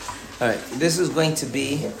All right, this is going to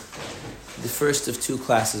be the first of two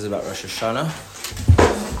classes about Rosh Hashanah.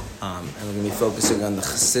 And we're going to be focusing on the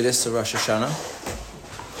Chassidus of Rosh Hashanah.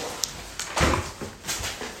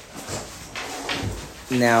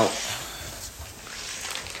 Now,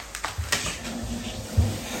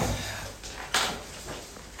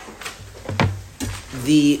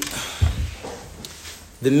 the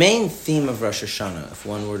main theme of Rosh Hashanah, if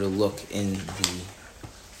one were to look in the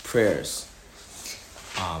prayers,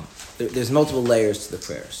 there's multiple layers to the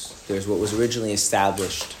prayers. There's what was originally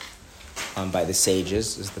established by the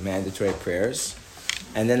sages as the mandatory prayers,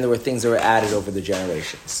 and then there were things that were added over the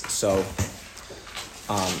generations. So,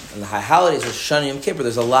 in the high holidays, Rosh Hashanah, Yom Kippur,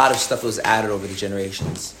 there's a lot of stuff that was added over the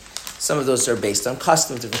generations. Some of those are based on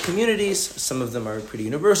custom of different communities. Some of them are pretty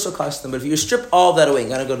universal custom. But if you strip all that away, you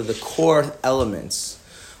got to go to the core elements.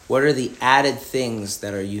 What are the added things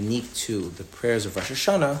that are unique to the prayers of Rosh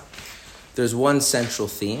Hashanah? There's one central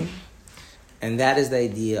theme, and that is the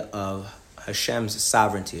idea of Hashem's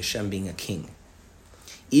sovereignty, Hashem being a king.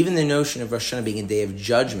 Even the notion of Rosh Hashanah being a day of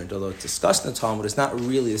judgment, although it's discussed in the Talmud, is not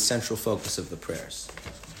really the central focus of the prayers.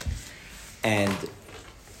 And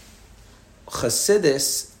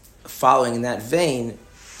Chassidus, following in that vein,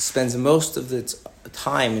 spends most of the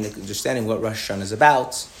time in understanding what Rosh Hashanah is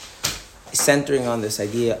about, centering on this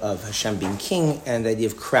idea of Hashem being king and the idea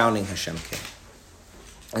of crowning Hashem king.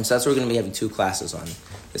 And so that's what we're going to be having two classes on,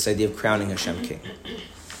 this idea of crowning Hashem king.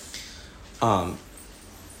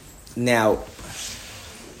 Now,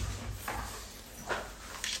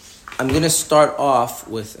 I'm going to start off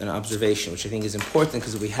with an observation, which I think is important,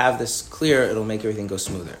 because if we have this clear, it'll make everything go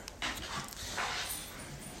smoother.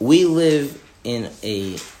 We live in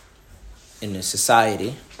a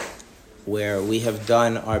society where we have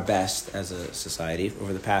done our best as a society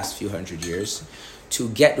over the past few hundred years to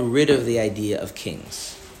get rid of the idea of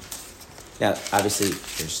kings. Now, obviously,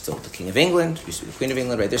 there's still the King of England, used to be the Queen of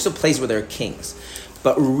England, right? There's still places where there are kings.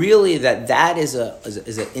 But really, that is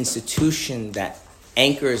an institution that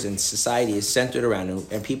anchors in society, is centered around,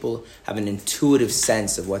 and people have an intuitive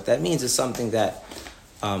sense of what that means, is something that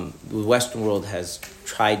the Western world has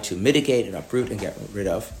tried to mitigate and uproot and get rid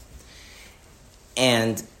of.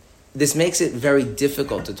 And this makes it very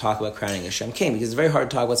difficult to talk about crowning Hashem king, because it's very hard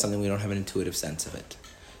to talk about something we don't have an intuitive sense of it.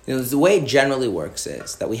 You know, the way it generally works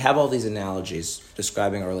is that we have all these analogies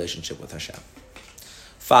describing our relationship with Hashem.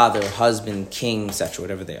 Father, husband, king, etc.,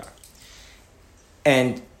 whatever they are.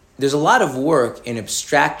 And there's a lot of work in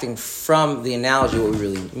abstracting from the analogy what we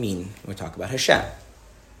really mean when we talk about Hashem.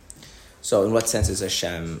 So in what sense is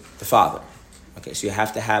Hashem the Father? Okay, so you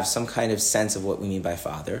have to have some kind of sense of what we mean by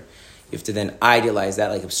Father. You have to then idealize that,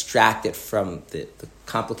 like abstract it from the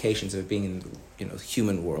complications of being in the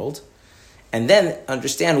human world. And then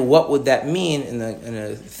understand what would that mean in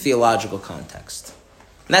a theological context.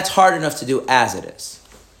 And that's hard enough to do as it is.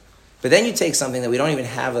 But then you take something that we don't even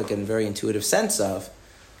have like a very intuitive sense of,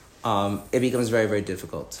 it becomes very, very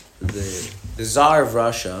difficult. The Tsar of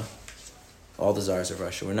Russia, all the Tsars of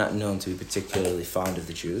Russia, were not known to be particularly fond of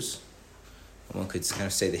the Jews. One could kind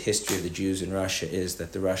of say the history of the Jews in Russia is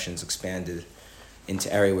that the Russians expanded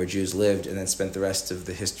into area where Jews lived and then spent the rest of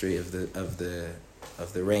the history of the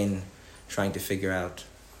reign trying to figure out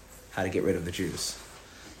how to get rid of the Jews.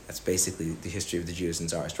 That's basically the history of the Jews in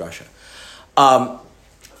Tsarist Russia. But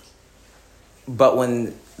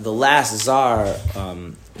when the last Tsar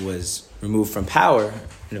was removed from power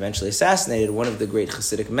and eventually assassinated, one of the great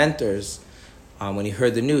Hasidic mentors, when he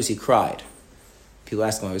heard the news, he cried. People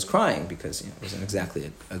asked him why he was crying, because he wasn't exactly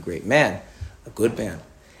a great man, a good man.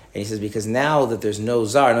 And he says, because now that there's no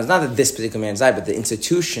Tsar, and it's not that this particular man died, but the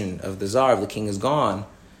institution of the Tsar, of the king, is gone,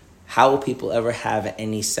 how will people ever have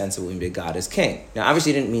any sense of what we mean by God as king? Now,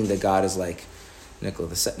 obviously, he didn't mean that God is like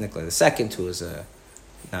Nikolai II, who is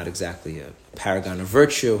not exactly a paragon of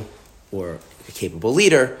virtue or a capable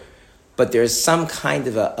leader, but there's some kind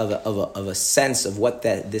of a sense of what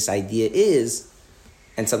this idea is.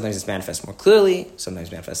 And sometimes it's manifests more clearly, sometimes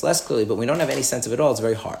manifests less clearly, but we don't have any sense of it all. It's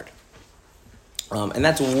very hard. And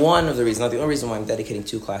that's one of the reasons, not the only reason why I'm dedicating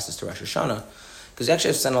two classes to Rosh Hashanah, because we actually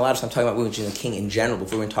have spent a lot of time talking about what we mean a king in general,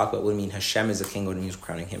 before we talk about what we mean Hashem is a king, what it means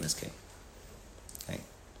crowning him as king. Okay.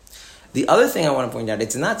 The other thing I want to point out,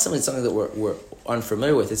 it's not something that we're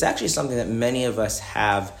unfamiliar with. It's actually something that many of us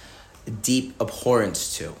have deep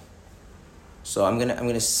abhorrence to. So I'm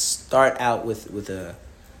gonna start out with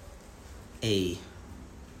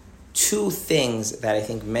two things that I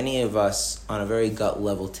think many of us on a very gut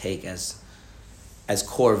level take as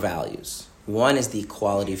core values. One is the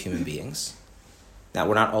equality of human beings. Now,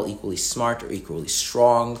 we're not all equally smart or equally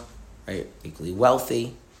strong, right? Equally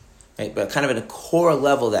wealthy, right? But kind of at a core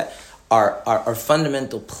level that our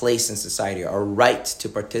fundamental place in society, our right to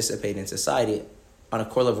participate in society, on a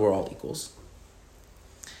core level, we're all equals.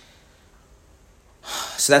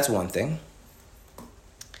 So that's one thing.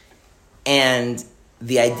 And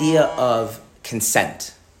the idea of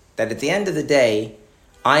consent, that at the end of the day,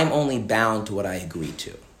 I'm only bound to what I agree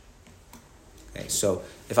to. Okay, so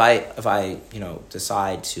if I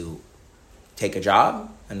decide to take a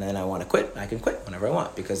job and then I want to quit, I can quit whenever I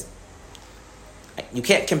want, because you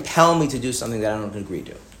can't compel me to do something that I don't agree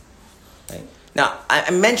to. Right? Now,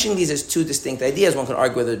 I'm mentioning these as two distinct ideas. One could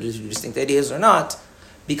argue whether they're two distinct ideas or not,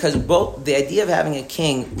 because both the idea of having a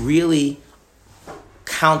king really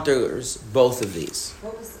counters both of these.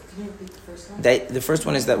 Can you repeat the first one? The first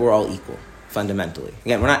one is that we're all equal, fundamentally.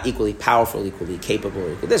 Again, we're not equally powerful, equally capable,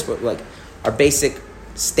 or equal this, but like our basic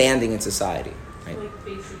standing in society. Right? Like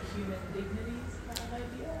basic human dignities kind of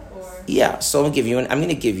idea? Or? Yeah, so I'm going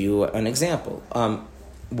to give you an example.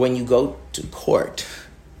 When you go to court,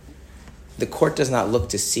 the court does not look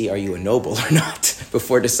to see are you a noble or not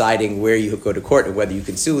before deciding where you go to court and whether you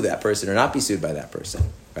can sue that person or not be sued by that person,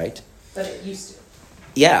 right? But it used to.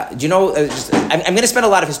 Yeah, do you know, I'm going to spend a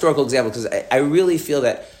lot of historical examples because I really feel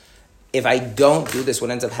that if I don't do this, what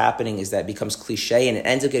ends up happening is that it becomes cliche and it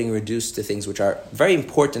ends up getting reduced to things which are very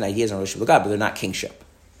important ideas in relationship with God, but they're not kingship.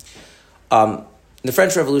 In the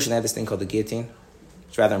French Revolution, they had this thing called the guillotine.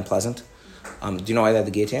 It's rather unpleasant. Do you know why they had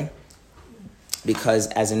the guillotine? Because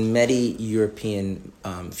as in many European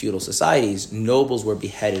feudal societies, nobles were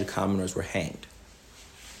beheaded, commoners were hanged.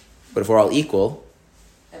 But if we're all equal...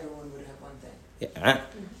 Everyone would have one thing. Yeah,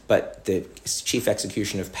 but the chief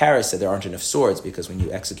executioner of Paris said there aren't enough swords because when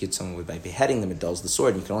you execute someone by beheading them, it dulls the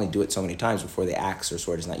sword. And you can only do it so many times before the axe or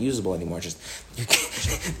sword is not usable anymore. It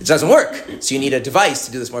doesn't work. So you need a device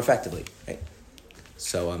to do this more effectively. Right?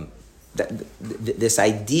 So this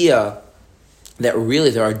idea that really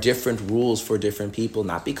there are different rules for different people,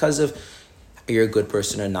 not because of you're a good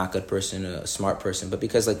person or not good person, a smart person, but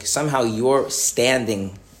because like somehow your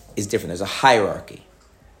standing is different. There's a hierarchy.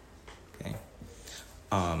 Okay,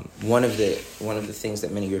 one of the things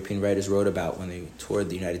that many European writers wrote about when they toured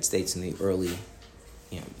the United States in the early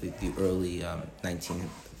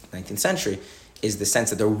 19th century is the sense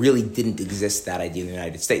that there really didn't exist that idea in the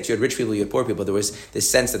United States. You had rich people, you had poor people. There was this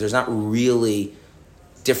sense that there's not really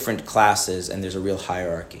different classes and there's a real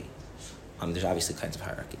hierarchy. There's obviously kinds of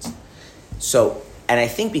hierarchies. So, and I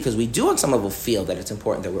think because we do on some level feel that it's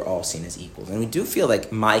important that we're all seen as equals. And we do feel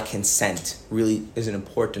like my consent really is an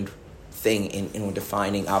important thing in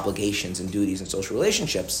defining obligations and duties and social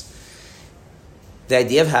relationships. The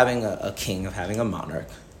idea of having a king, of having a monarch,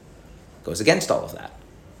 goes against all of that.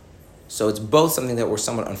 So it's both something that we're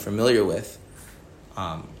somewhat unfamiliar with,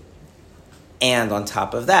 and on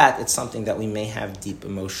top of that, it's something that we may have deep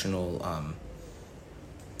emotional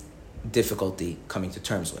difficulty coming to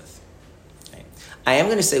terms with. Okay. I am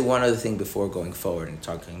going to say one other thing before going forward and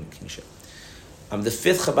talking kingship. The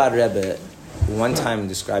fifth Chabad Rebbe, one time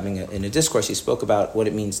describing it in a discourse, he spoke about what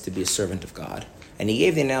it means to be a servant of God. And he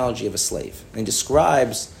gave the analogy of a slave. And he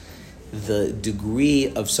describes the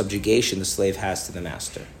degree of subjugation the slave has to the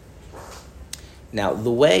master. Now,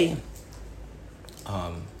 the way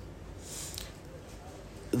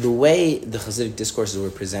the Hasidic discourses were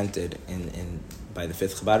presented by the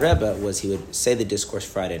fifth Chabad Rebbe was he would say the discourse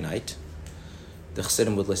Friday night. The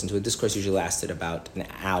Chassidim would listen to it. The discourse usually lasted about an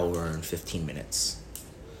hour and 15 minutes.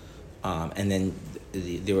 And then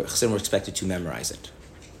the Chassidim were expected to memorize it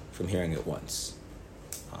from hearing it once.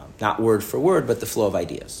 Not word for word, but the flow of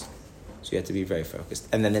ideas. So you have to be very focused.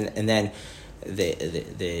 And then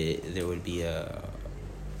there would be the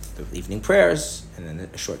evening prayers, and then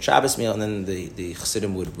a short Shabbos meal, and then the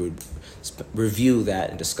Chassidim would review that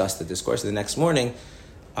and discuss the discourse. The next morning,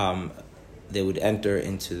 they would enter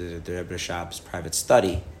into the Rebbe Rashab's private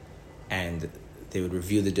study, and they would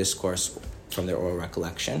review the discourse from their oral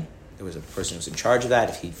recollection. There was a person who was in charge of that.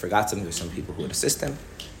 If he forgot something, there were some people who would assist him.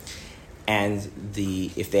 And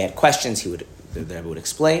if they had questions, the Rebbe would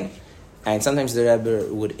explain. And sometimes the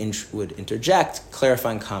Rebbe would interject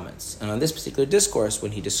clarifying comments. And on this particular discourse,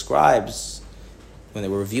 when he describes, when they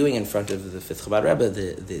were reviewing in front of the fifth Chabad Rebbe,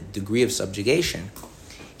 the degree of subjugation,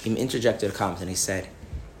 he interjected a comment and he said,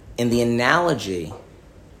 in the analogy,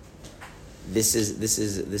 this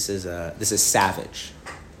is savage,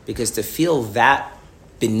 because to feel that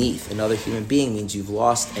beneath another human being means you've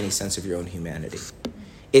lost any sense of your own humanity.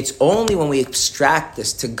 It's only when we abstract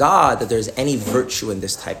this to God that there's any virtue in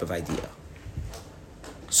this type of idea.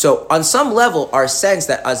 So on some level, our sense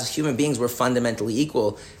that as human beings we're fundamentally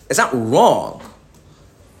equal, it's not wrong.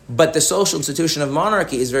 But the social institution of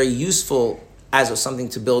monarchy is very useful as something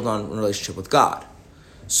to build on in relationship with God.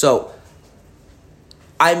 So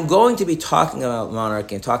I'm going to be talking about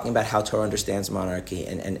monarchy and talking about how Torah understands monarchy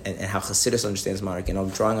and how Hasidus understands monarchy, and I'm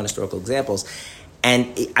drawing on historical examples.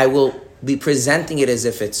 And I will be presenting it as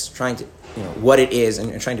if it's trying to, what it is,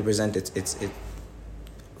 and trying to present it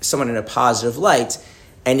someone in a positive light,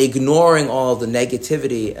 and ignoring all the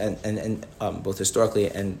negativity and both historically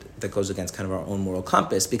and that goes against kind of our own moral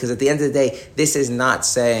compass. Because at the end of the day, this is not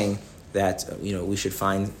saying that we should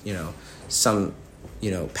find some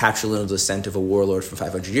patrilineal descent of a warlord from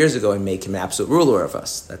 500 years ago and make him an absolute ruler of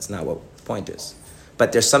us. That's not what the point is.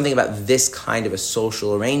 But there's something about this kind of a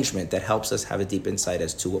social arrangement that helps us have a deep insight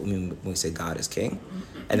as to what we mean when we say God is king.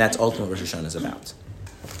 And that's ultimately what Rosh Hashanah is about.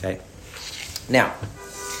 Okay? Now,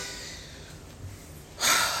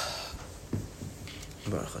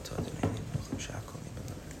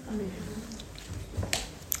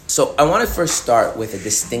 so I want to first start with a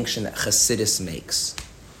distinction that Hasidus makes.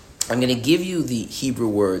 I'm going to give you the Hebrew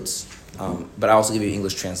words, but I'll also give you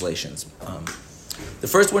English translations. The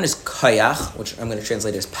first one is koyach, which I'm going to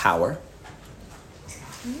translate as power.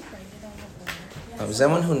 Is that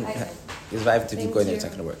one who... Because if I have to keep going there, it's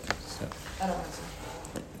not going to work. So. I don't want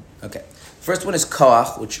to. Okay. First one is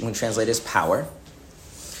koach, which we translate as power.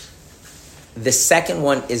 The second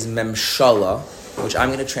one is memshala, which I'm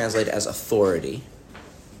going to translate as authority.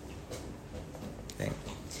 Okay.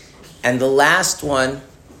 And the last one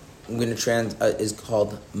I'm going to is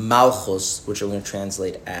called malchus, which I'm going to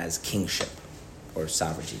translate as kingship, or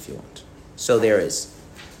sovereignty if you want. So there is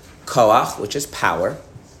koach, which is power,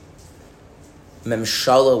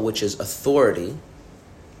 memshala, which is authority,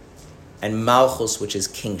 and malchus, which is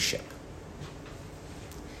kingship.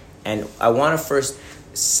 And I want to first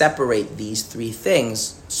separate these three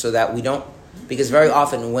things so that we don't, because very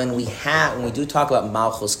often when we do talk about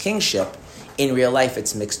malchus, kingship, in real life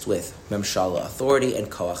it's mixed with memshala, authority,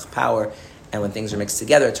 and koach, power, and when things are mixed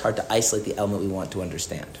together, it's hard to isolate the element we want to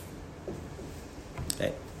understand.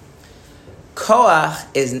 Okay. Koach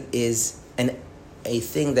is a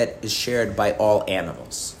thing that is shared by all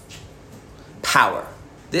animals. Power.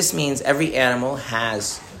 This means every animal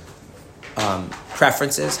has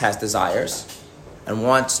preferences, has desires, and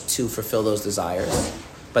wants to fulfill those desires.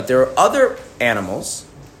 But there are other animals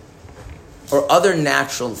or other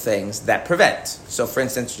natural things that prevent. So for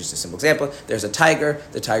instance, just a simple example, there's a tiger.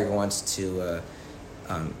 The tiger wants to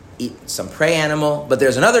eat some prey animal, but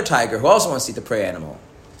there's another tiger who also wants to eat the prey animal.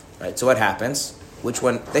 Right? So what happens? Which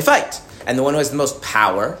one? They fight. And the one who has the most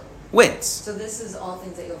power wins. So this is all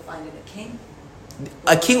things that you'll find in a king?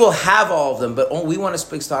 A king will have all of them, but we want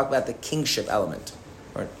to talk about the kingship element.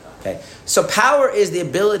 Okay. So power is the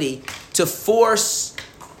ability to force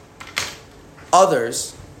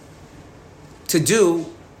others to do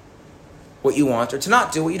what you want or to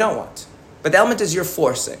not do what you don't want. But the element is you're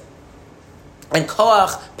forcing. And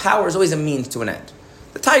koach, power, is always a means to an end.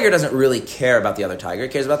 The tiger doesn't really care about the other tiger.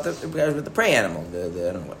 It cares about the prey animal. I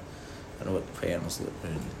don't know what prey animals live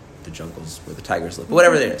in the jungles where the tigers live. But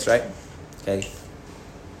whatever it is, right? Okay.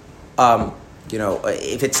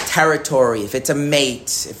 If it's territory, if it's a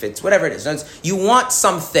mate, if it's whatever it is. You want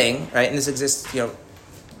something, right? And this exists, this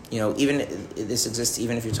exists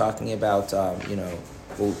even if you're talking about,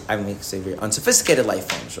 say very unsophisticated life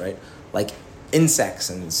forms, right? Like insects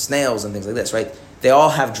and snails and things like this, right? They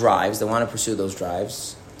all have drives. They want to pursue those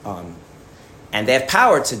drives. And they have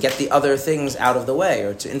power to get the other things out of the way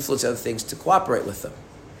or to influence other things to cooperate with them.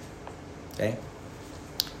 Okay?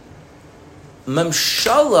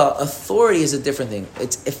 Memshala, authority, is a different thing.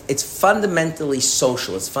 It's fundamentally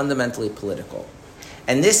social. It's fundamentally political.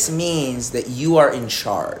 And this means that you are in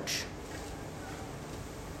charge.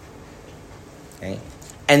 Okay?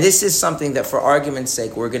 And this is something that, for argument's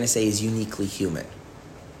sake, we're going to say is uniquely human.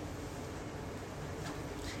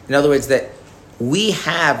 In other words, that we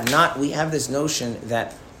have this notion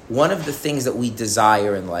that one of the things that we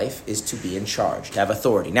desire in life is to be in charge, to have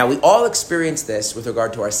authority. Now, we all experience this with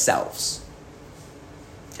regard to ourselves.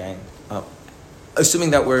 Okay,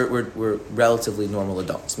 assuming that we're relatively normal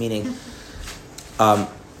adults. Meaning,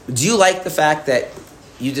 do you like the fact that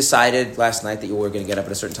you decided last night that you were going to get up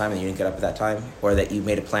at a certain time and you didn't get up at that time, or that you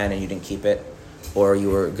made a plan and you didn't keep it, or you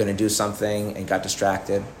were going to do something and got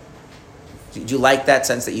distracted? Do you like that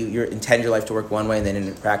sense that you intend your life to work one way and then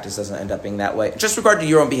in practice doesn't end up being that way? Just regard to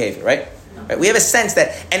your own behavior, right? Right? We have a sense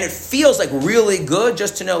that, and it feels like really good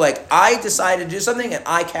just to know, like, I decided to do something and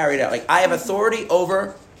I carried it out. Like, I have authority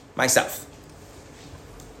over myself.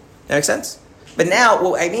 That makes sense? But now,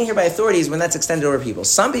 what I mean here by authority is when that's extended over people.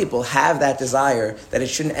 Some people have that desire that it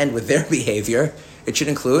shouldn't end with their behavior. It should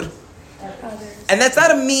include others. And that's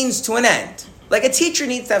not a means to an end. Like, a teacher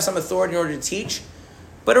needs to have some authority in order to teach,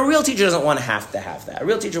 But a real teacher doesn't want to have that. A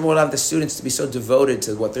real teacher will want the students to be so devoted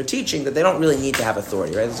to what they're teaching that they don't really need to have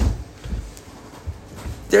authority, right?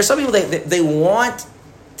 There are some people, they want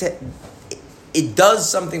to, it does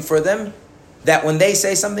something for them that when they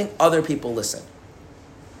say something, other people listen.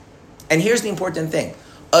 And here's the important thing.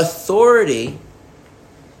 Authority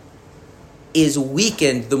is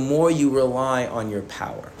weakened the more you rely on your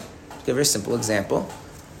power. To give a very simple example,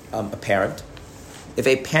 a parent. If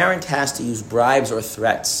a parent has to use bribes or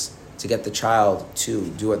threats to get the child to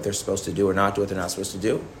do what they're supposed to do or not do what they're not supposed to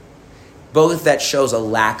do, both that shows a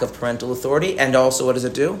lack of parental authority, and also what does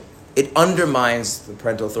it do? It undermines the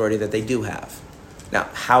parental authority that they do have. Now,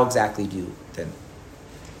 how exactly do you then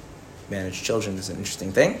manage children is an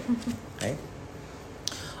interesting thing, right?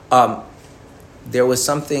 There was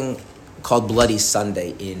something called Bloody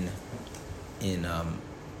Sunday in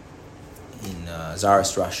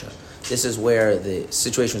Tsarist Russia. This is where the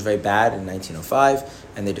situation was very bad in 1905,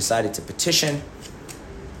 and they decided to petition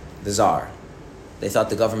the Tsar. They thought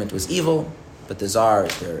the government was evil, but the Tsar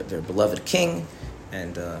is their beloved king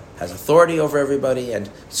and has authority over everybody. And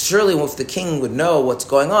surely if the king would know what's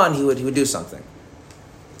going on, he would do something.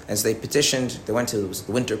 And so they petitioned. They went to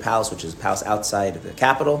the Winter Palace, which is a palace outside of the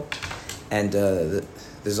capital. And the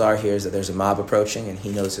Tsar hears that there's a mob approaching, and he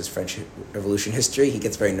knows his French Revolution history. He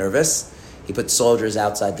gets very nervous. He puts soldiers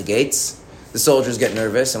outside the gates. The soldiers get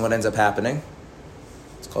nervous, and what ends up happening?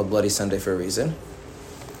 It's called Bloody Sunday for a reason.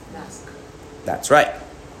 Massacre. That's right.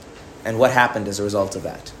 And what happened as a result of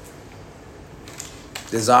that?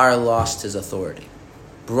 The Tsar lost his authority.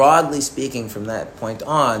 Broadly speaking, from that point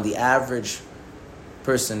on, the average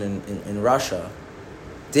person in Russia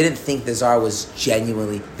didn't think the Tsar was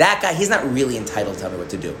genuinely... That guy, he's not really entitled to tell me what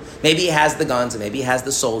to do. Maybe he has the guns, and maybe he has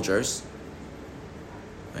the soldiers.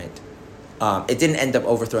 Right? It didn't end up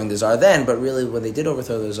overthrowing the Tsar then, but really when they did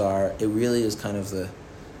overthrow the Tsar, it really was kind of the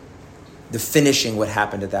finishing what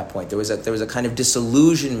happened at that point. There was a kind of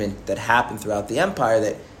disillusionment that happened throughout the empire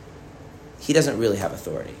that he doesn't really have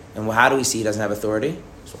authority. And how do we see he doesn't have authority?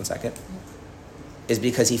 Just 1 second. Is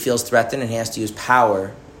because he feels threatened and he has to use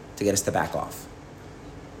power to get us to back off.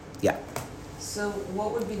 Yeah. So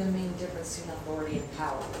what would be the main difference between authority and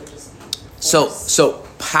power? Would it just be force? So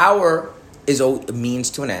power is a means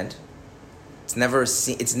to an end. It's never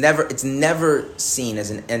seen as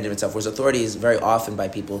an end in itself. Whereas authority is very often by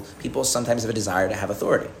people. People sometimes have a desire to have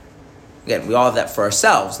authority. Again, we all have that for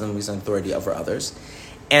ourselves, and then we have authority over others.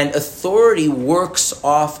 And authority works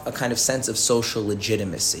off a kind of sense of social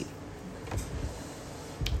legitimacy.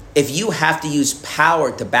 If you have to use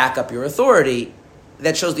power to back up your authority,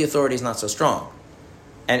 that shows the authority is not so strong.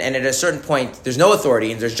 And at a certain point, there's no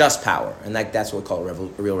authority and there's just power. And that's what we call a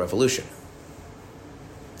real revolution.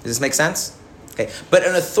 Does this make sense? Okay. But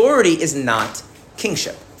an authority is not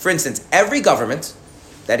kingship. For instance, every government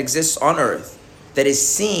that exists on earth that is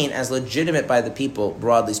seen as legitimate by the people,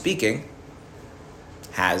 broadly speaking,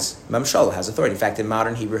 has memshala, has authority. In fact, in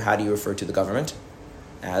modern Hebrew, how do you refer to the government?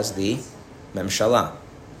 As the memshala.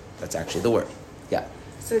 That's actually the word. Yeah.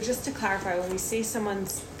 So just to clarify, when we say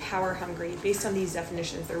someone's power hungry, based on these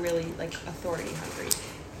definitions, they're really like authority hungry.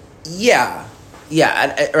 Yeah,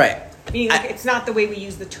 right. Meaning it's not the way we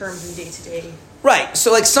use the terms in day-to-day. Right.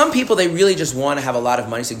 So like some people, they really just want to have a lot of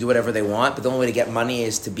money so they can do whatever they want, but the only way to get money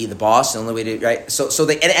is to be the boss. The only way to, right? So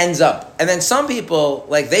it ends up. And then some people,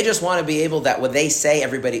 like they just want to be able that what they say,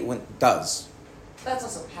 everybody does. That's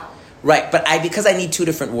also power. Right. But because I need two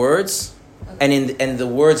different words, okay. and the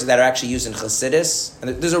words that are actually used in Chassidus,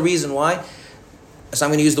 and there's a reason why. So I'm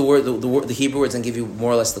going to use the Hebrew words and give you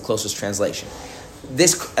more or less the closest translation. And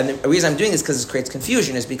the reason I'm doing this because it creates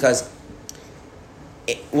confusion is because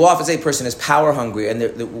we'll often say a person is power hungry, and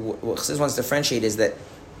what Chassidus wants to differentiate is that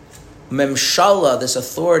memshala, this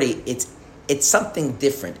authority, it's something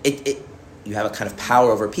different. You have a kind of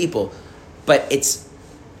power over people, but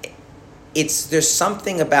there's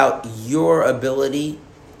something about your ability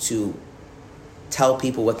to tell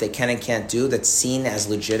people what they can and can't do that's seen as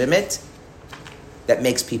legitimate that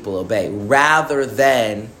makes people obey, rather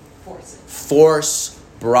than force,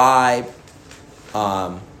 bribe,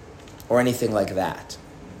 or anything like that.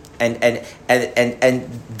 And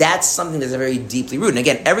that's something that's very deeply rooted. And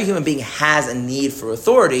again, every human being has a need for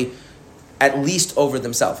authority, at least over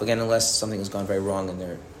themselves. Again, unless something has gone very wrong in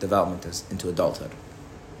their development into adulthood.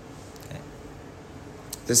 Okay.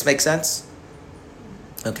 Does this make sense?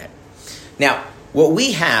 Okay. Now, what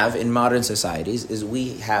we have in modern societies is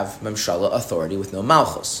we have memshala, authority, with no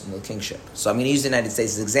malchus, no kingship. So I'm going to use the United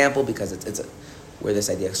States as an example because it's where this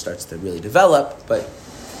idea starts to really develop. But,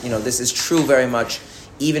 this is true very much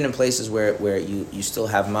even in places where you still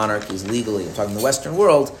have monarchies legally. I'm talking the Western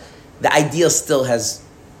world, the ideal still has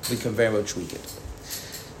we can very much tweak it.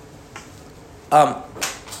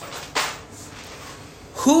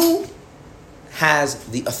 Who has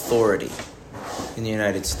the authority in the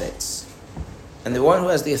United States? And the one who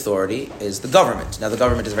has the authority is the government. Now, the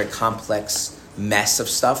government is a very complex mess of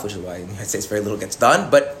stuff, which is why in the United States very little gets done,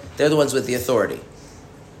 but they're the ones with the authority.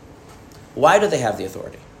 Why do they have the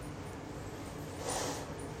authority?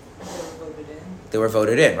 They were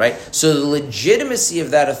voted in, right? So the legitimacy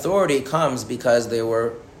of that authority comes because they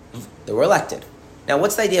were elected. Now,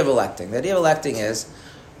 what's the idea of electing? The idea of electing is,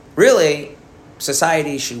 really,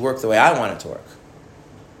 society should work the way I want it to work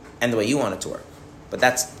and the way you want it to work. But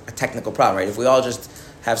that's a technical problem, right? If we all just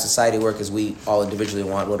have society work as we all individually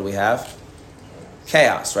want, what do we have?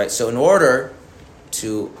 Chaos, right? So in order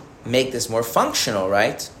to make this more functional,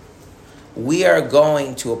 right, we are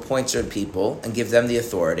going to appoint certain people and give them the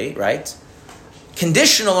authority, right?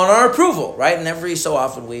 Conditional on our approval, right? And every so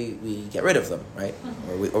often we get rid of them, right?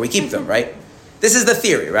 Or we keep them, right? This is the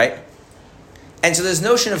theory, right? And so this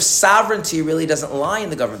notion of sovereignty really doesn't lie in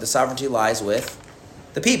the government. The sovereignty lies with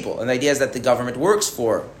the people. And the idea is that the government works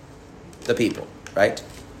for the people, right?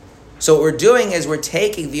 So what we're doing is we're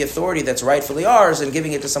taking the authority that's rightfully ours and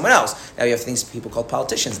giving it to someone else. Now you have things people call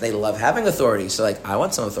politicians. They love having authority. So like, I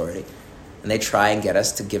want some authority. And they try and get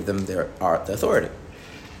us to give them the authority.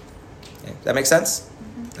 Okay. Does that make sense?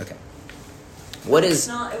 Mm-hmm. Okay.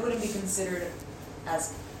 It wouldn't be considered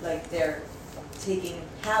as like they're taking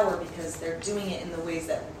power because they're doing it in the ways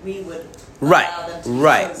that we would allow them to be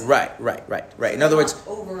chosen. Right. In other words,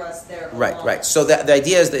 over us, they're right. So the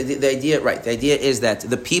idea is the idea is that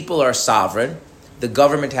the people are sovereign, the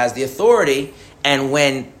government has the authority, and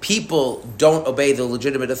when people don't obey the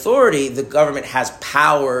legitimate authority, the government has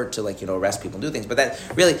power to arrest people and do things. But that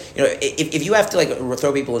really, if you have to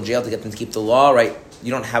throw people in jail to get them to keep the law, right, you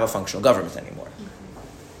don't have a functional government anymore.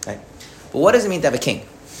 Mm-hmm. Right? But what does it mean to have a king?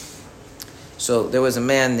 So there was a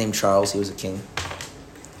man named Charles. He was a king.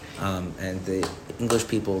 And the English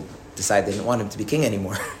people decided they didn't want him to be king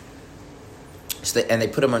anymore. And they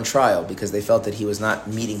put him on trial because they felt that he was not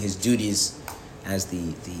meeting his duties as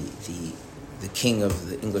the king of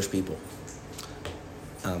the English people.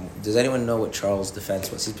 Does anyone know what Charles'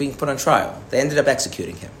 defense was? He's being put on trial. They ended up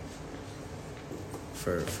executing him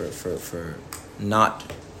for not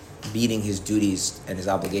meeting his duties and his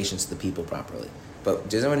obligations to the people properly. But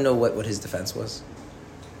does anyone know what his defense was?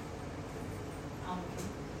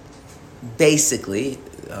 Basically,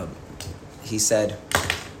 he said,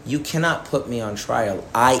 "You cannot put me on trial.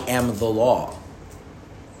 I am the law.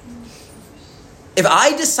 If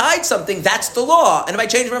I decide something, that's the law. And if I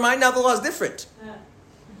change my mind, now the law is different."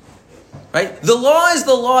 Right? The law is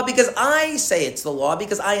the law because I say it's the law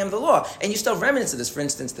because I am the law. And you still have remnants of this. For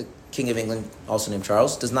instance, the King of England, also named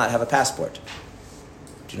Charles, does not have a passport.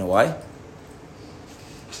 Do you know why?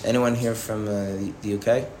 Anyone here from the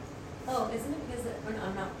UK? Oh, isn't it because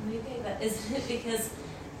I'm not from the UK, but isn't it because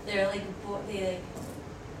they're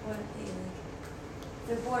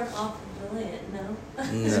they're born off of the land? No.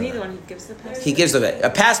 Isn't he the one who gives the passport? He gives them a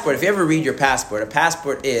passport. If you ever read your passport, a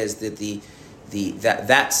passport is that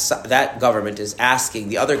that government is asking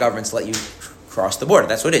the other governments to let you cross the border.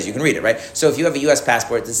 That's what it is. You can read it, right? So if you have a U.S.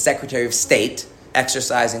 passport, the Secretary of State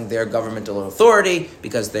exercising their governmental authority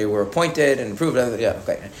because they were appointed and approved. Yeah,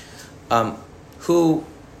 okay.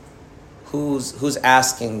 Who's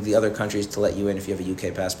asking the other countries to let you in if you have a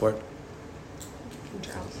UK passport?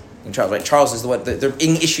 King Charles, right? Charles is the one. They're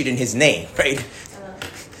issued in his name, right?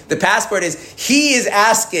 The passport is he is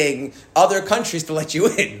asking other countries to let you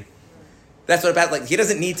in. That's what he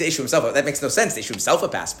doesn't need to issue himself. That makes no sense to issue himself a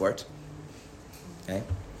passport. Okay.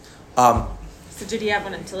 So did he have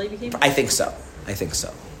one until he became? I think so.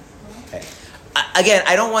 Okay. Again,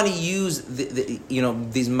 I don't want to use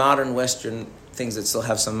these modern Western things that still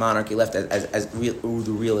have some monarchy left as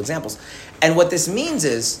real examples. And what this means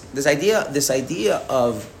is this idea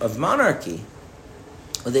of monarchy.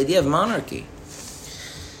 The idea of monarchy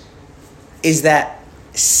is that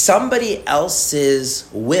somebody else's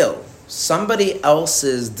will, somebody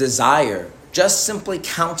else's desire, just simply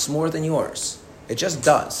counts more than yours. It just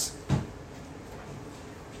does.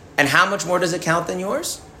 And how much more does it count than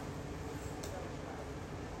yours?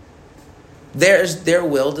 Their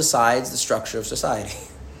will decides the structure of society.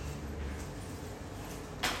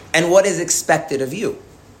 And what is expected of you?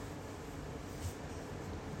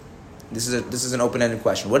 This is an open-ended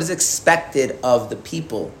question. What is expected of the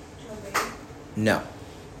people? No.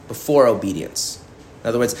 Before obedience. In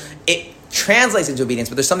other words, it translates into obedience,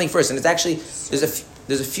 but there's something first, and it's actually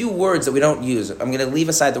there's a few words that we don't use. I'm going to leave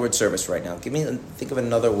aside the word service right now. Think of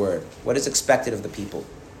another word. What is expected of the people?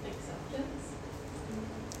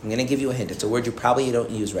 I'm going to give you a hint. It's a word you probably don't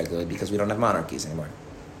use regularly because we don't have monarchies anymore.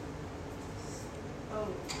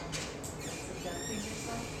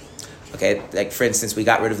 Okay, like for instance, we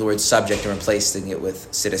got rid of the word subject and replacing it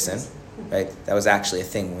with citizen, right? That was actually a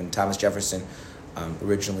thing when Thomas Jefferson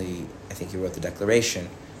originally, I think he wrote the Declaration.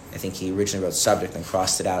 I think he originally wrote subject and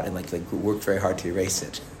crossed it out and like worked very hard to erase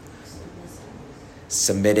it.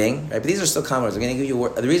 Submitting, right? But these are still common words. I'm going to give you a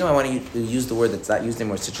word. The reason why I want to use the word that's not used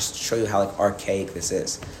anymore is to just show you how like archaic this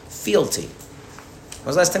is. Fealty. When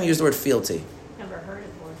was the last time you used the word fealty? Never heard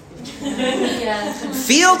of one. Yeah.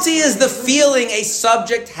 Fealty is the feeling a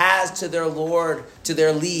subject has to their lord, to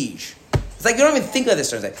their liege. It's like you don't even think of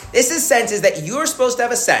this. This sense is that you're supposed to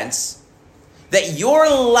have a sense that your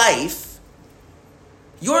life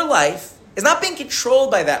is not being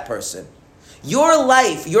controlled by that person. Your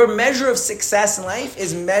life, your measure of success in life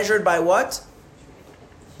is measured by what?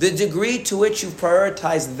 The degree to which you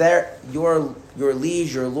prioritize your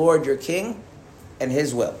liege, your lord, your king, and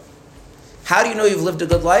his will. How do you know you've lived a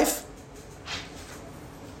good life?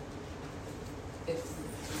 If you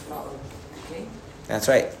follow the king. That's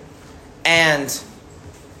right. And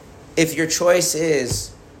if your choice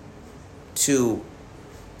is to,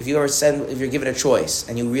 if you're given a choice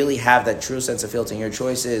and you really have that true sense of fealty, and your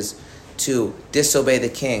choice is to disobey the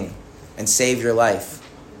king and save your life,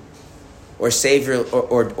 or save your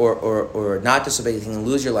or not disobey the king and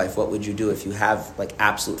lose your life, what would you do if you have like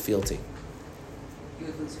absolute fealty? You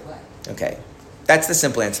would lose your life. Okay, that's the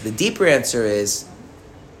simple answer. The deeper answer is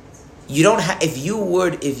you don't have. If you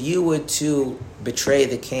would to betray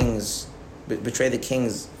the king's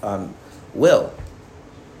will,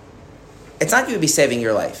 it's not you would be saving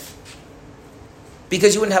your life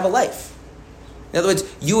because you wouldn't have a life. In other words,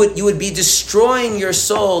 you would be destroying your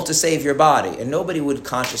soul to save your body, and nobody would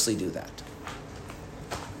consciously do that.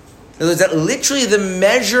 In other words, that literally the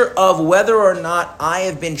measure of whether or not I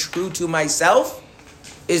have been true to myself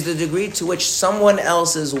is the degree to which someone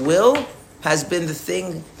else's will has been the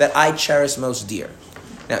thing that I cherish most dear.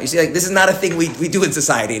 Now, you see, like this is not a thing we do in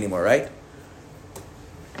society anymore, right?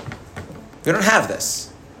 We don't have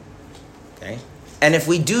this. Okay? And if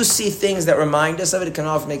we do see things that remind us of it, it can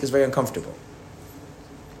often make us very uncomfortable.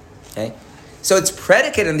 Okay? So it's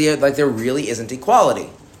predicated on the like there really isn't equality.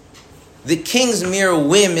 The king's mere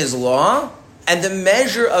whim is law, and the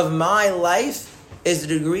measure of my life is the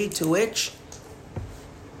degree to which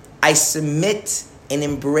I submit and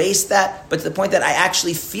embrace that, but to the point that I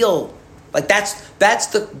actually feel like that's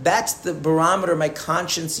the barometer my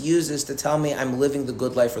conscience uses to tell me I'm living the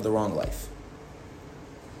good life or the wrong life.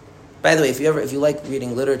 By the way, if you like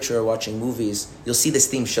reading literature or watching movies, you'll see this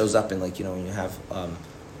theme shows up in when you have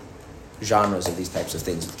genres of these types of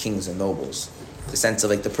things, kings and nobles. The sense of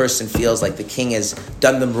like the person feels like the king has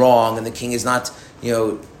done them wrong and the king is not,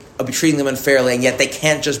 treating them unfairly, and yet they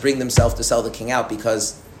can't just bring themselves to sell the king out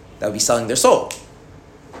because that would be selling their soul.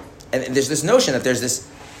 And there's this notion that there's this,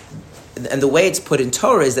 and the way it's put in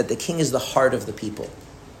Torah is that the king is the heart of the people.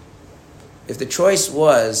 If the choice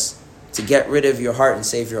was to get rid of your heart and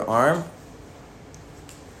save your arm,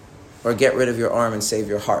 or get rid of your arm and save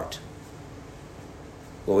your heart,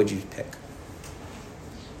 what would you pick?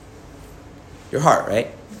 Your heart, right?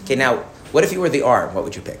 Okay, now, what if you were the arm? What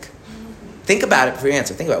would you pick? Think about it before you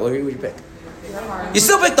answer. Think about it. What would you pick? You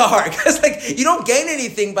still pick the heart, because you don't gain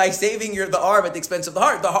anything by saving the arm at the expense of the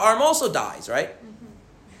heart. The arm also dies, right?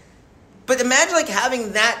 But imagine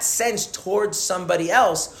having that sense towards somebody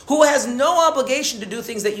else who has no obligation to do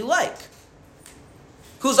things that you like,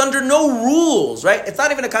 who's under no rules, right? It's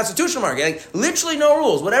not even a constitutional monarchy, literally no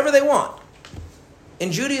rules, whatever they want.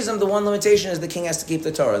 In Judaism, the one limitation is the king has to keep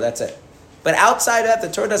the Torah. That's it. But outside of that, the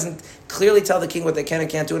Torah doesn't clearly tell the king what they can and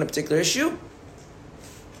can't do in a particular issue.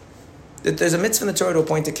 There's a mitzvah in the Torah to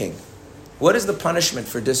appoint a king. What is the punishment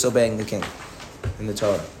for disobeying the king in the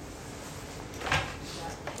Torah?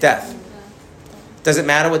 Death. Does it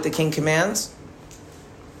matter what the king commands?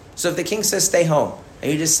 So if the king says stay home,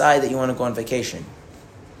 and you decide that you want to go on vacation,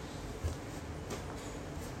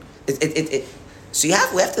 so we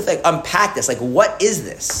have to unpack this. What is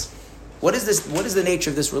this? What is this? What is the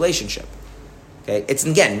nature of this relationship? Okay, it's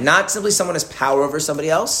again not simply someone has power over somebody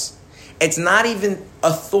else. It's not even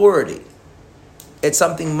authority. It's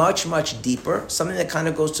something much, much deeper. Something that kind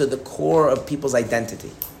of goes to the core of people's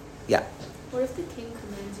identity. Yeah. What if the king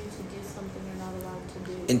commands you to do something you're not allowed to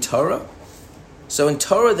do? In Torah? So in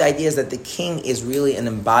Torah, the idea is that the king is really an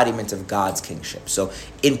embodiment of God's kingship. So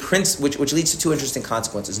in which leads to two interesting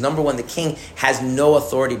consequences. Number one, the king has no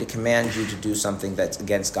authority to command you to do something that's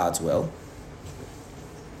against God's will,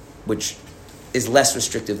 which is less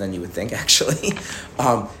restrictive than you would think, actually.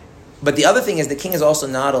 But the other thing is the king is also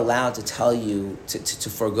not allowed to tell you to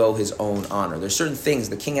forego his own honor. There's certain things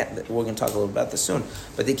the king, we're going to talk a little about this soon,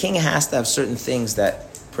 but the king has to have certain things that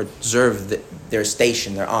preserve their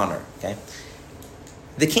station, their honor. Okay,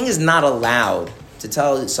 the king is not allowed to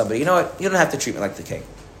tell somebody, you know what, you don't have to treat me like the king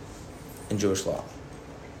in Jewish law.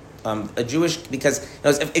 Because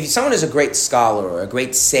if someone is a great scholar or a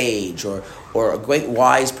great sage or a great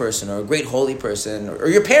wise person or a great holy person or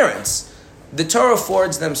your parents, the Torah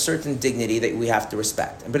affords them certain dignity that we have to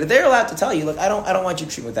respect. But if they're allowed to tell you, look, I don't want you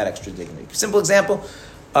to treat me with that extra dignity. Simple example,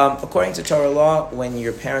 according to Torah law, when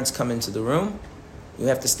your parents come into the room, you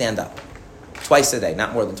have to stand up twice a day,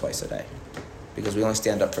 not more than twice a day, because we only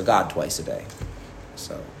stand up for God twice a day.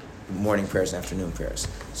 So morning prayers and afternoon prayers.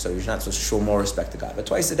 So you're not supposed to show more respect to God, but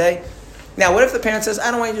twice a day. Now, what if the parent says,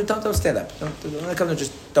 I don't want you to, don't stand up.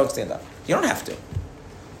 Don't stand up. You don't have to.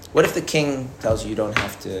 What if the king tells you you don't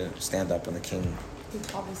have to stand up and the king,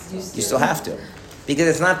 you still have to? Because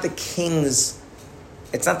it's not the king's,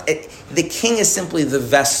 the king is simply the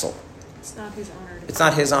vessel. It's not his honor. It's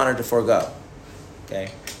not his honor to forego.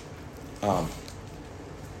 Okay?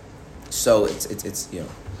 So it's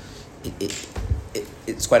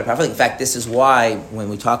it's quite a powerful thing. In fact, this is why when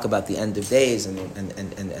we talk about the end of days and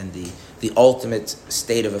the ultimate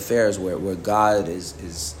state of affairs where God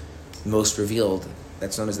is most revealed,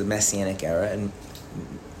 that's known as the Messianic era, and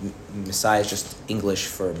Messiah is just English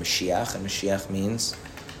for Mashiach, and Mashiach means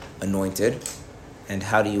anointed. And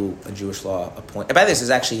how do you, in Jewish law, appoint? And by this is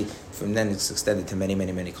actually, from then it's extended to many,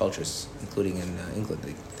 many, many cultures, including in England.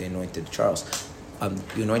 They anointed Charles.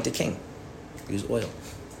 You anoint a king. Use oil.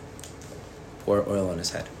 Pour oil on his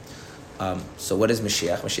head. So what is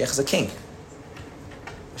Mashiach? Mashiach is a king.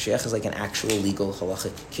 Mashiach is like an actual legal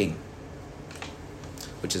halachic king,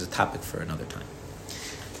 which is a topic for another time.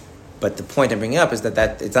 But the point I'm bringing up is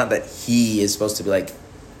that it's not that he is supposed to be like,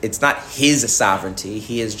 it's not his sovereignty.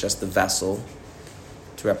 He is just the vessel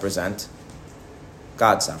to represent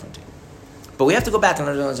God's sovereignty. But we have to go back and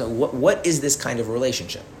understand what is this kind of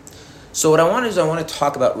relationship. So what I want to do is I want to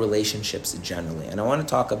talk about relationships generally, and I want to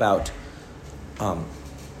talk about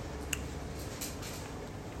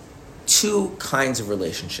two kinds of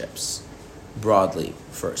relationships broadly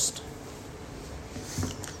first.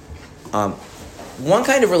 One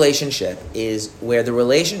kind of relationship is where the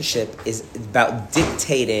relationship is about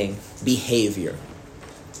dictating behavior.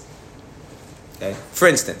 Okay? For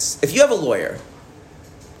instance, if you have a lawyer,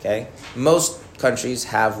 okay, most countries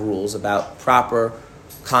have rules about proper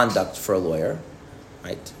conduct for a lawyer,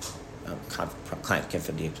 right? Client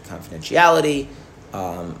confidentiality,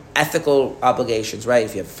 ethical obligations, right?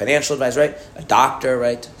 If you have a financial advisor, right? A doctor,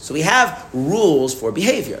 right? So we have rules for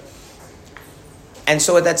behavior. And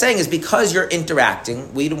so what that's saying is because you're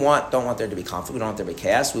interacting, we don't want there to be conflict, we don't want there to be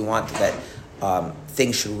chaos, we want that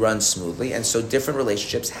things should run smoothly, and so different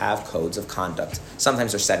relationships have codes of conduct.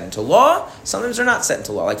 Sometimes they're set into law, sometimes they're not set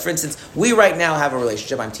into law. Like for instance, we right now have a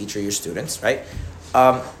relationship, I'm teacher, you're students, right?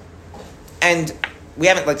 And we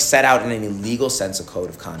haven't set out in any legal sense a code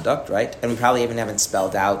of conduct, right? And we probably even haven't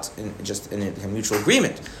spelled out in a mutual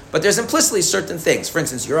agreement. But there's implicitly certain things. For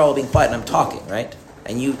instance, you're all being quiet and I'm talking, right?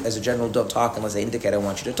 And you, as a general, don't talk unless I indicate I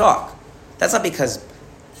want you to talk. That's not because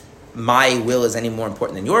my will is any more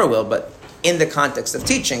important than your will, but in the context of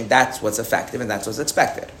teaching, that's what's effective and that's what's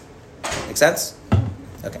expected. Make sense?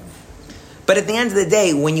 Okay. But at the end of the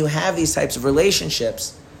day, when you have these types of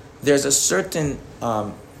relationships, there's a certain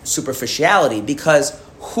superficiality because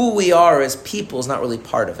who we are as people is not really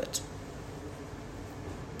part of it.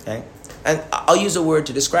 Okay? And I'll use a word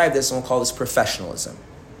to describe this, and we'll call this professionalism.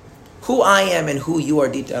 Who I am and who you are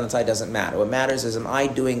deep down inside doesn't matter. What matters is, am I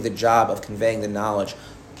doing the job of conveying the knowledge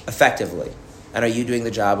effectively? And are you doing the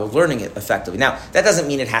job of learning it effectively? Now, that doesn't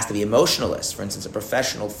mean it has to be emotionalist. For instance, a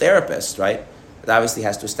professional therapist, right? It obviously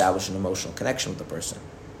has to establish an emotional connection with the person.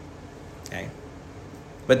 Okay?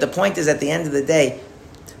 But the point is, at the end of the day,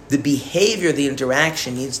 the behavior, the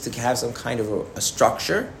interaction needs to have some kind of a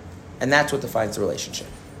structure, and that's what defines the relationship.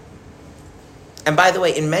 And by the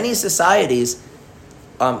way, in many societies,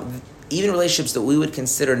 even relationships that we would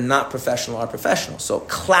consider not professional are professional. So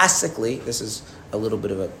classically, this is a little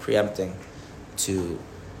bit of a preempting to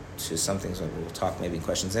some things that we'll talk maybe in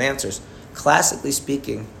questions and answers. Classically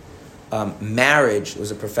speaking, marriage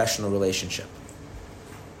was a professional relationship.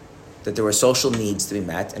 That there were social needs to be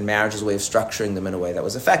met, and marriage is a way of structuring them in a way that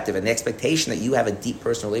was effective. And the expectation that you have a deep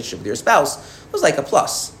personal relationship with your spouse was like a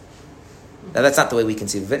plus. Now, that's not the way we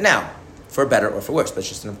conceive of it now, for better or for worse, but it's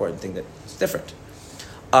just an important thing that is different.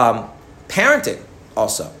 Parenting,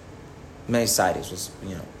 also, in many societies was,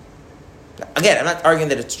 again, I'm not arguing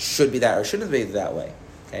that it should be that or shouldn't be that way,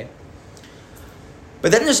 okay?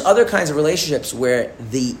 But then there's other kinds of relationships where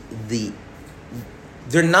they're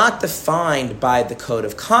not defined by the code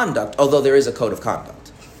of conduct, although there is a code of conduct.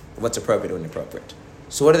 What's appropriate or inappropriate.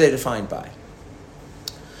 So what are they defined by?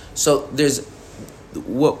 So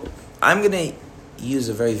I'm going to use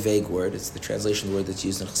a very vague word. It's the translation word that's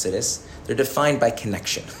used in Chassidus. They're defined by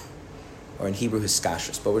connection. Or in Hebrew,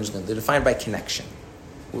 hiskashrus. But they're defined by connection.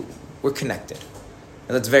 We're connected.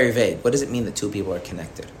 And that's very vague. What does it mean that two people are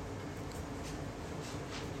connected?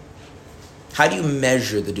 How do you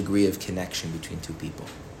measure the degree of connection between two people?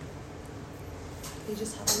 They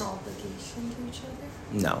just have an obligation to each other?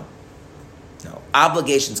 No.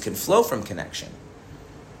 Obligations can flow from connection.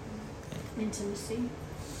 Okay. Intimacy.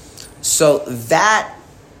 So that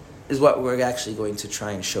is what we're actually going to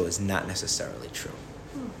try and show is not necessarily true.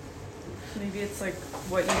 Maybe it's like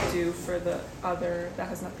what you do for the other that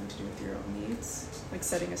has nothing to do with your own needs, like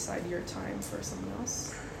setting aside your time for someone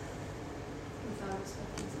else. Without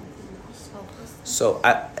expecting something else. So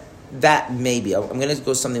that maybe, I'm going to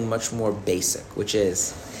go something much more basic, which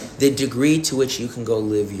is the degree to which you can go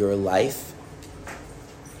live your life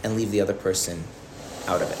and leave the other person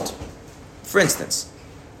out of it. For instance,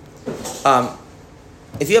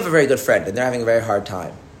 if you have a very good friend and they're having a very hard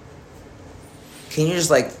time, can you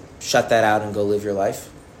just shut that out and go live your life?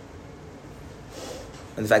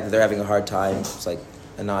 And the fact that they're having a hard time, it's like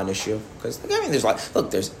a non-issue. Because,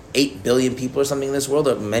 there's 8 billion people or something in this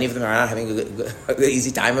world. Many of them are not having a good,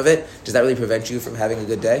 easy time of it. Does that really prevent you from having a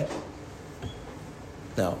good day?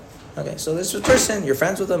 No. Okay, so this person, you're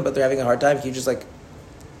friends with them, but they're having a hard time. Can you just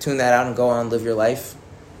tune that out and go on and live your life?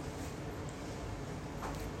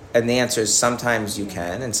 And the answer is sometimes you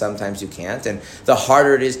can and sometimes you can't. And the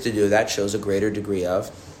harder it is to do that shows a greater degree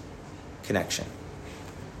of connection.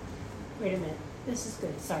 Wait a minute. This is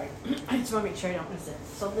good. Sorry. I just want to make sure I don't miss it.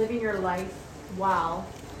 So living your life while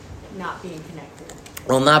not being connected.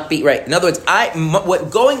 Will not be right. In other words,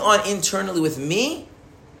 what going on internally with me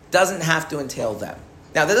doesn't have to entail them.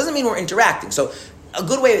 Now, that doesn't mean we're interacting. So a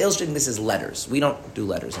good way of illustrating this is letters. We don't do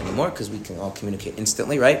letters anymore because we can all communicate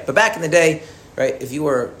instantly, right? But back in the day, right, if you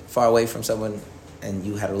were far away from someone and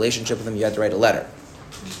you had a relationship with them, you had to write a letter.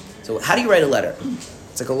 So how do you write a letter?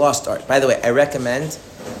 It's like a lost art. By the way, I recommend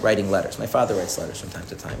writing letters. My father writes letters from time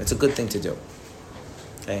to time. It's a good thing to do.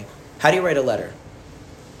 Okay? How do you write a letter?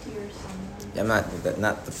 Dear someone. I'm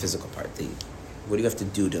not the physical part. What do you have to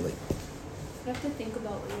do to You have to think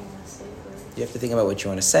about what you want to say first. You have to think about what you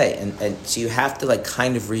want to say. And so you have to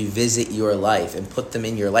kind of revisit your life and put them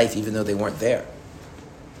in your life even though they weren't there.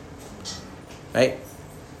 Right?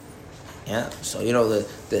 Yeah. So,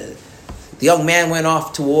 the young man went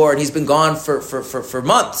off to war and he's been gone for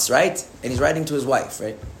months, right? And he's writing to his wife,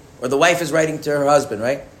 right? Or the wife is writing to her husband,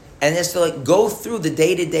 right? And it's to go through the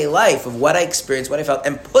day-to-day life of what I experienced, what I felt,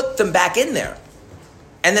 and put them back in there.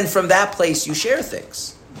 And then from that place, you share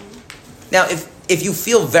things. Now, if you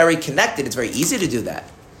feel very connected, it's very easy to do that.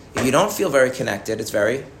 If you don't feel very connected, it's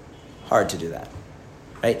very hard to do that,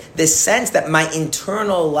 right? This sense that my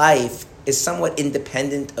internal life is somewhat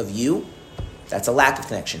independent of you, that's a lack of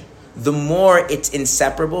connection. The more it's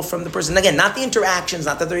inseparable from the person. Again, not the interactions,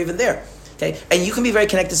 not that they're even there. Okay? And you can be very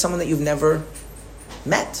connected to someone that you've never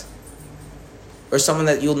met. Or someone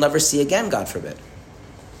that you'll never see again, God forbid.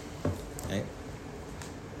 Okay?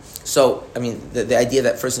 So, the idea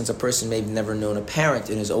that, for instance, a person may have never known a parent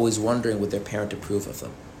and is always wondering would their parent approve of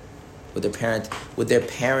them? Would their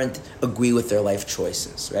parent agree with their life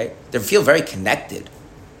choices, right? They feel very connected,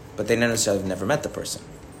 but they necessarily have never met the person.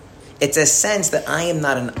 It's a sense that I am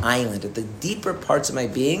not an island. At the deeper parts of my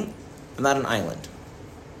being, I'm not an island.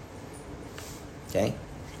 Okay?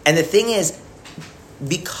 And the thing is,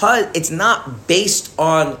 because it's not based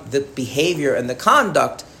on the behavior and the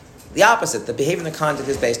conduct, the opposite. The behavior and the conduct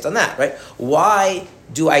is based on that, right? Why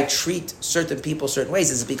do I treat certain people certain ways?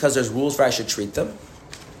 Is it because there's rules for how I should treat them?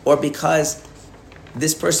 Or because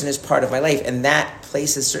this person is part of my life and that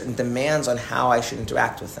places certain demands on how I should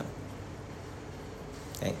interact with them?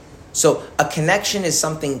 Okay? So a connection is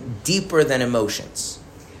something deeper than emotions.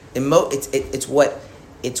 It's what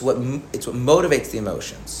motivates the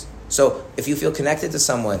emotions. So if you feel connected to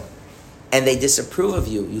someone and they disapprove of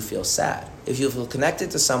you, you feel sad. If you feel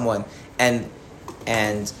connected to someone and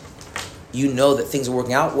you know that things are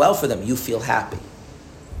working out well for them, you feel happy.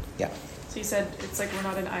 Yeah. So you said it's like we're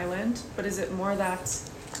not an island, but is it more that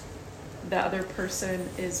the other person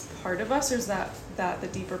is part of us, or is that the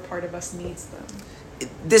deeper part of us needs them?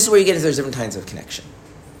 This is where you get into there's different kinds of connection.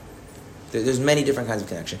 There's many different kinds of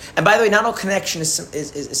connection. And by the way, not all connection is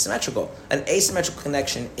symmetrical. An asymmetrical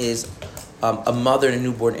connection is a mother and a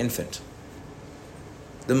newborn infant.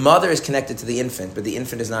 The mother is connected to the infant, but the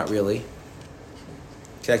infant is not really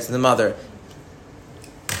connected to the mother.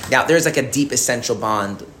 Now, there's like a deep essential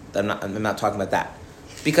bond. I'm not talking about that.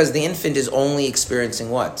 Because the infant is only experiencing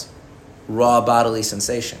what? Raw bodily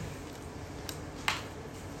sensation.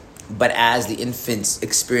 But as the infant's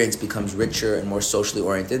experience becomes richer and more socially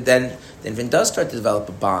oriented, then the infant does start to develop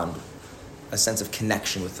a bond, a sense of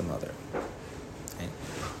connection with the mother. Okay.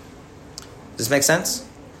 Does this make sense?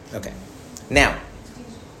 Okay. Now,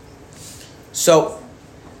 so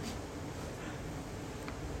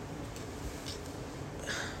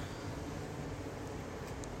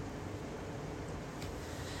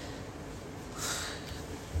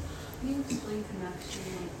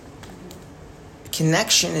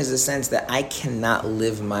connection is a sense that I cannot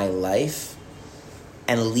live my life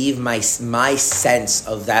and leave my sense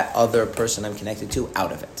of that other person I'm connected to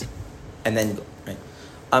out of it, and then go. Right?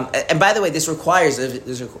 And by the way, this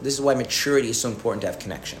is why maturity is so important to have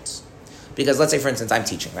connections, because let's say, for instance, I'm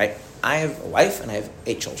teaching. Right? I have a wife and I have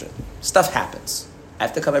 8 children. Stuff happens. I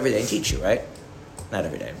have to come every day and teach you. Right? Not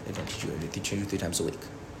every day. I don't teach you. I teach you 3 times a week.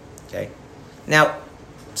 Okay. Now,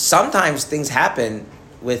 sometimes things happen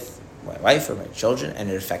with my wife or my children, and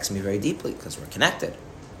it affects me very deeply because we're connected.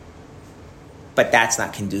 But that's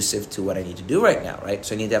not conducive to what I need to do right now, right?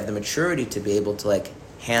 So I need to have the maturity to be able to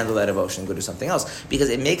handle that emotion and go do something else, because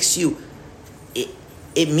it makes you.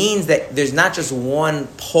 It means that there's not just one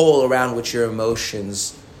pole around which your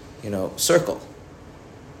emotions, circle.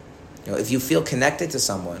 If you feel connected to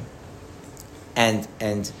someone, and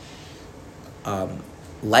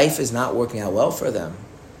life is not working out well for them,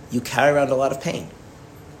 you carry around a lot of pain.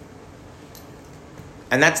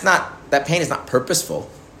 And that pain is not purposeful.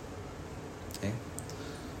 Okay.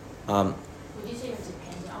 Would you say it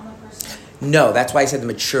depends on the person? No, that's why I said the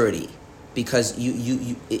maturity. Because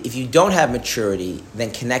you if you don't have maturity,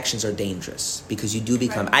 then connections are dangerous. Because you do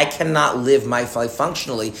become, I cannot live my life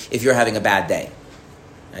functionally if you're having a bad day.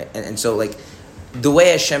 Right? And so the way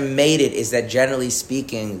Hashem made it is that generally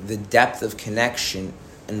speaking, the depth of connection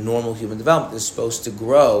and normal human development is supposed to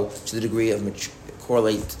grow to the degree of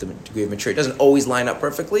correlate to the degree of maturity. It doesn't always line up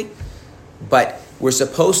perfectly, but we're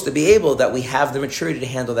supposed to be able that we have the maturity to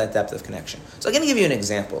handle that depth of connection. So I'm going to give you an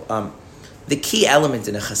example. The key element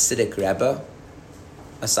in a Hasidic Rebbe,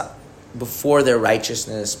 before their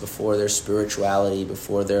righteousness, before their spirituality,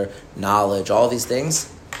 before their knowledge, all these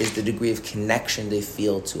things, is the degree of connection they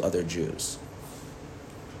feel to other Jews.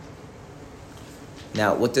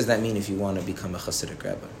 Now, what does that mean if you want to become a Hasidic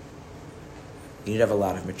Rebbe? You need to have a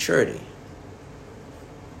lot of maturity.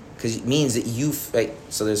 Because it means that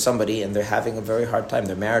so there's somebody and they're having a very hard time.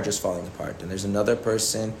 Their marriage is falling apart, and there's another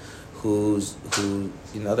person who's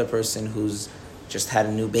just had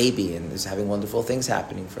a new baby and is having wonderful things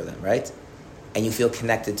happening for them, right? And you feel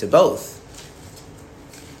connected to both,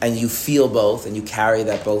 and you feel both, and you carry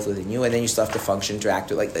that both within you, and then you still have to function,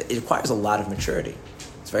 interact with it requires a lot of maturity.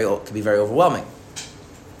 It can be very overwhelming.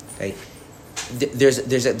 Okay, there's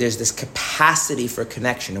this capacity for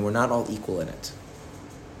connection, and we're not all equal in it.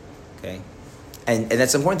 Okay, and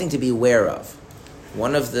that's an important thing to be aware of.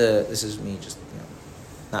 This is me just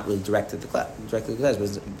not really directly to the class, but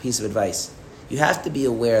it's a piece of advice. You have to be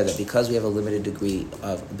aware that because we have a limited degree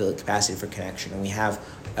of ability, capacity for connection, and we have,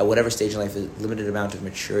 at whatever stage in life, a limited amount of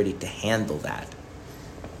maturity to handle that,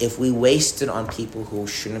 if we waste it on people who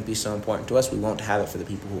shouldn't be so important to us, we won't have it for the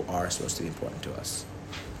people who are supposed to be important to us.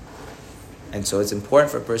 And so it's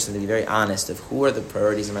important for a person to be very honest of who are the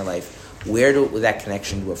priorities in my life. Where do that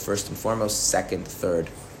connection go first and foremost, second, third?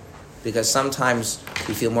 Because sometimes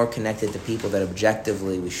we feel more connected to people that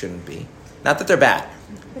objectively we shouldn't be. Not that they're bad.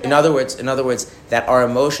 In other words, that our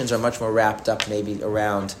emotions are much more wrapped up maybe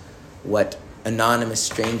around what anonymous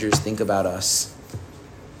strangers think about us,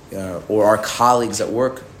 or our colleagues at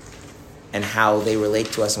work, and how they relate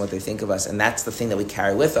to us and what they think of us. And that's the thing that we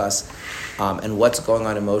carry with us. And what's going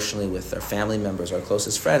on emotionally with our family members, our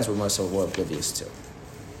closest friends, we're more oblivious to.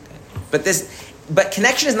 But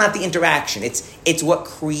connection is not the interaction. It's what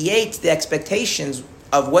creates the expectations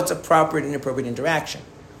of what's appropriate and inappropriate interaction.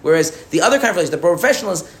 Whereas the other kind of relationship, the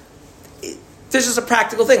professional is, there's just a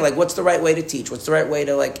practical thing, like what's the right way to teach? What's the right way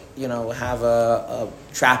to have a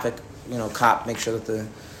traffic, cop make sure that the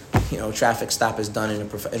traffic stop is done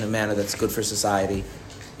in a manner that's good for society.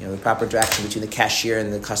 The proper interaction between the cashier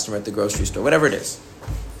and the customer at the grocery store, whatever it is.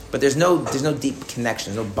 But there's no deep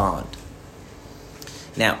connection, there's no bond.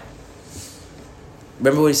 Now,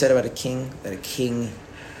 remember what he said about a king? That a king,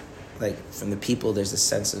 from the people, there's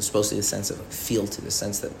supposed to be a sense of fealty, the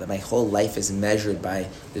sense that my whole life is measured by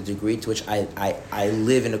the degree to which I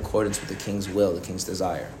live in accordance with the king's will, the king's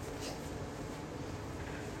desire.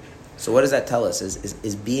 So what does that tell us?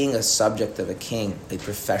 Is being a subject of a king a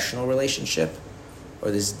professional relationship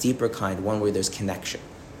or this deeper kind, one where there's connection.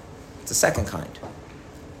 It's the second kind.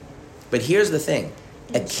 But here's the thing.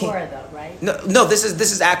 In Torah, though, right? No. This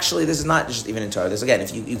is not just even in Torah. This again,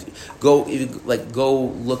 if you go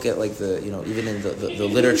look at like the even in the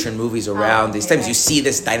literature and movies around these times, you see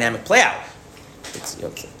this dynamic play out. It's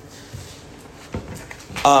okay.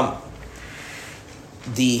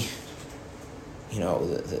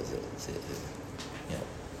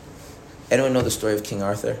 Anyone know the story of King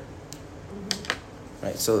Arthur? Mm-hmm.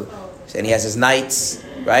 Right. So, and he has his knights,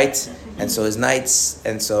 right? And so his knights,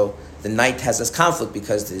 and so the knight has this conflict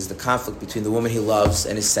because there's the conflict between the woman he loves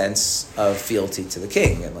and his sense of fealty to the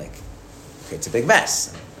king, and like creates a big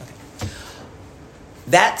mess. Okay.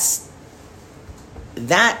 That's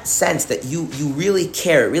that sense that you really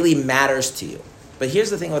care, it really matters to you. But here's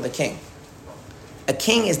the thing with a king. A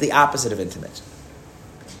king is the opposite of intimate.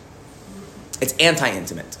 It's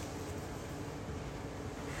anti-intimate.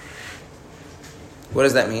 What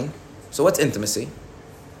does that mean? So what's intimacy?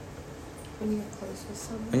 When you're close with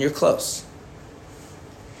someone. When you're close.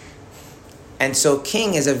 And so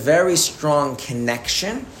king is a very strong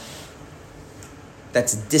connection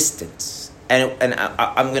that's distance. And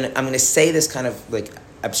I'm gonna say this kind of like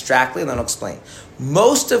abstractly, and then I'll explain.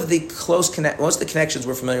 Most of the connections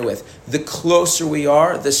we're familiar with, the closer we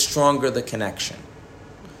are, the stronger the connection.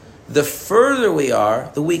 The further we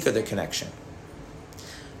are, the weaker the connection.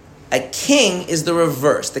 A king is the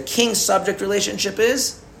reverse. The king-subject relationship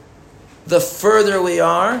is the further we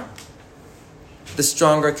are, the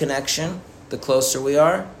stronger connection. The closer we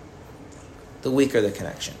are, the weaker the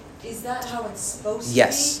connection. Is that how it's supposed to be?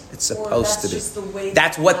 Yes, it's supposed to be. Just the way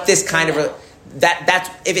that's what this kind of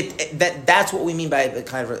that's what we mean by the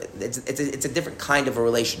kind of it's a different kind of a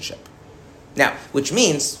relationship. Now, which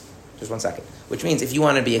means just one second. Which means if you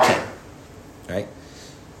want to be a king, right,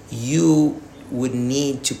 you would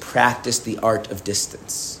need to practice the art of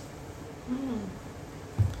distance.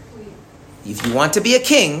 If you want to be a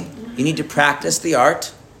king, you need to practice the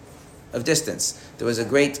art of distance. There was a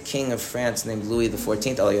great king of France named Louis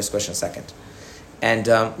XIV. I'll ask this question in a second. And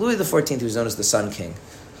Louis XIV, who was known as the Sun King,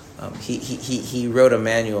 he wrote a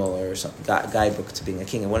manual or some guidebook to being a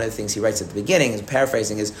king. And one of the things he writes at the beginning, is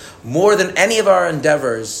paraphrasing, is more than any of our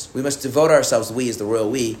endeavors, we must devote ourselves, we as the royal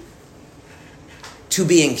we, to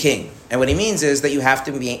being king. And what he means is that you have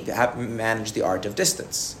to manage the art of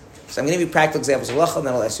distance. So I'm going to give you practical examples of halacha, and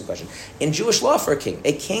then I'll ask you a question. In Jewish law for a king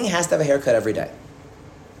has to have a haircut every day.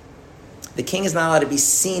 The king is not allowed to be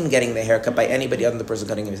seen getting the haircut by anybody other than the person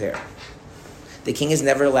cutting his hair. The king is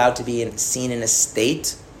never allowed to be seen in a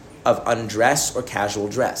state of undress or casual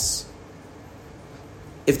dress.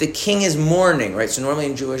 If the king is mourning, right? So normally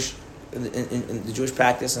in the Jewish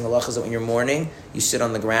practice and halacha is that when you're mourning, you sit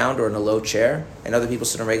on the ground or in a low chair, and other people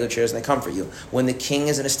sit on regular chairs and they comfort you. When the king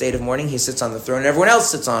is in a state of mourning, he sits on the throne and everyone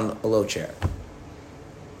else sits on a low chair.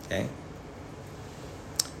 Okay?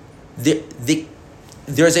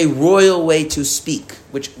 There's a royal way to speak,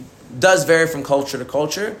 which does vary from culture to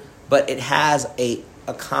culture, but it has a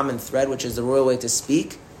common thread, which is the royal way to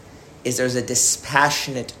speak, is there's a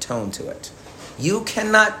dispassionate tone to it. You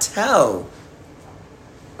cannot tell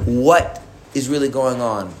what is really going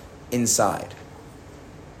on inside.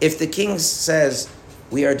 If the king says,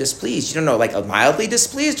 we are displeased, you don't know, like mildly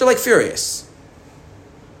displeased or like furious.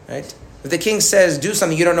 Right? If the king says, do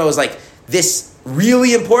something, you don't know, is like this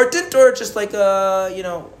really important or just like,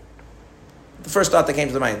 the first thought that came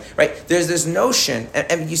to the mind, right? There's this notion,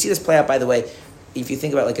 and you see this play out, by the way, if you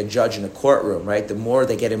think about like a judge in a courtroom, right? The more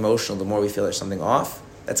they get emotional, the more we feel there's something off.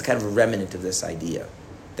 That's kind of a remnant of this idea.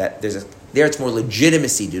 That there it's more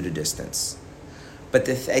legitimacy due to distance. But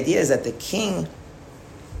the idea is that the king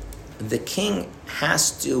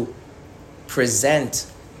has to present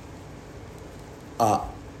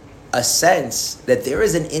a sense that there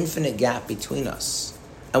is an infinite gap between us.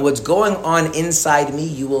 And what's going on inside me,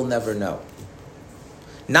 you will never know.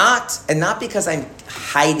 Not because I'm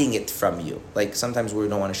hiding it from you. Like sometimes we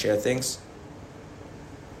don't want to share things.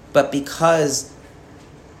 But because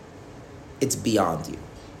it's beyond you.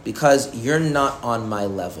 Because you're not on my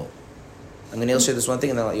level. I'm going to illustrate this one thing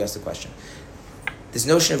and then I'll let you ask the question. This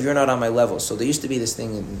notion of you're not on my level. So there used to be this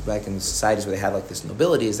thing back in societies where they had like this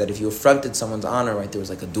nobility, is that if you affronted someone's honor, right, there was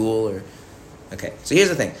like a duel or... Okay, so here's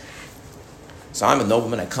the thing. So I'm a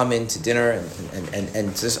nobleman, I come in to dinner and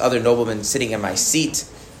this other nobleman sitting in my seat,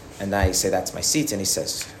 and I say, that's my seat, and he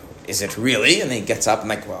says, is it really? And then he gets up and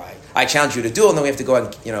like, well, I challenge you to duel, and then we have to go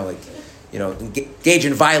and, engage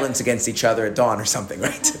in violence against each other at dawn or something,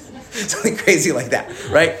 right? Something crazy like that,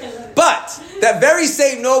 right? But that very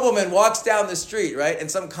same nobleman walks down the street, right? And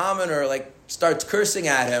some commoner starts cursing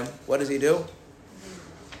at him. What does he do?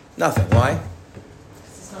 Nothing. Why?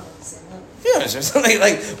 It's not at the same level. Yeah, it's just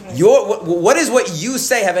like what is what you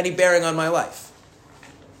say have any bearing on my life?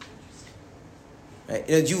 Right?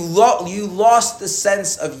 You lost the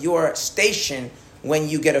sense of your station when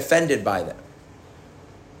you get offended by them.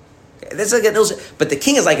 Okay? But the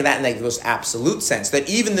king is like that in the most absolute sense, that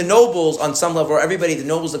even the nobles on some level, or everybody, the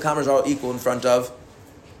nobles, the commoners are all equal in front of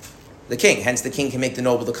the king. Hence, the king can make the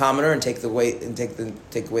noble the commoner and take away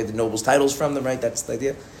the noble's titles from them. Right? That's the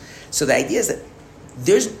idea. So the idea is that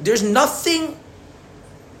there's nothing.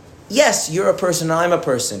 Yes, you're a person. I'm a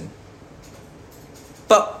person.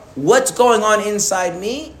 But what's going on inside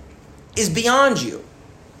me is beyond you,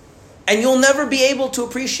 and you'll never be able to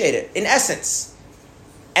appreciate it. In essence,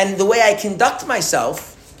 and the way I conduct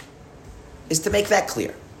myself is to make that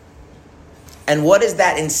clear. And what does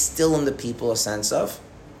that instill in the people a sense of?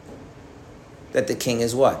 That the king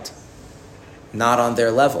is what? Not on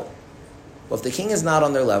their level. Well, if the king is not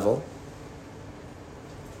on their level,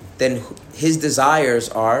 then his desires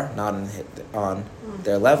are not on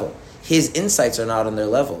their level. His insights are not on their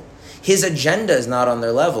level. His agenda is not on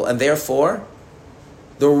their level. And therefore,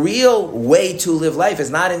 the real way to live life is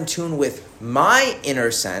not in tune with my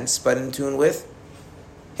inner sense, but in tune with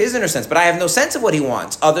his inner sense. But I have no sense of what he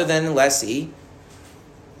wants, other than unless he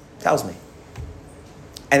tells me.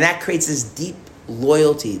 And that creates this deep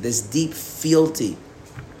loyalty, this deep fealty.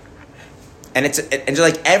 And just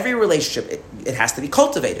like every relationship, it has to be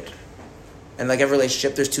cultivated. And like every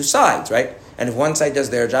relationship, there's two sides, right? And if one side does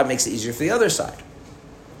their job, it makes it easier for the other side.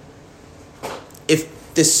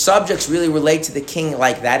 If the subjects really relate to the king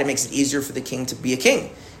like that, it makes it easier for the king to be a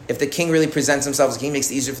king. If the king really presents himself as a king, it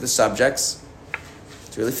makes it easier for the subjects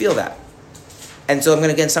to really feel that. And so I'm going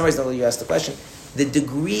to again summarize until you ask the question. The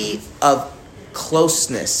degree of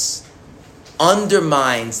closeness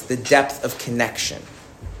undermines the depth of connection.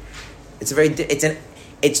 It's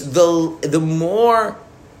the more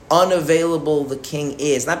unavailable the king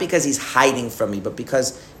is, not because he's hiding from me, but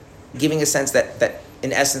because giving a sense that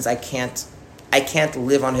in essence I can't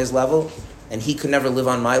live on his level, and he could never live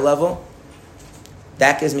on my level.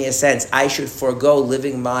 That gives me a sense I should forego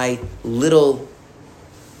living my little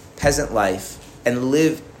peasant life and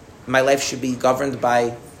my life should be governed by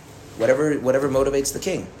whatever motivates the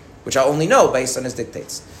king, which I only know based on his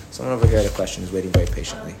dictates. Someone over here had a question, is waiting very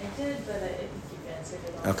patiently. I did, but I think you've answered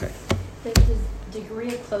it all. Okay. The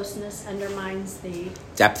degree of closeness undermines the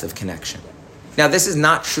Depth of connection. Now, this is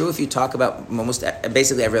not true if you talk about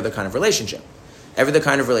basically every other kind of relationship. Every other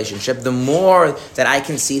kind of relationship, the more that I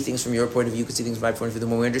can see things from your point of view, you can see things from my point of view, the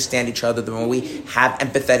more we understand each other, the more we have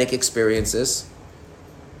empathetic experiences,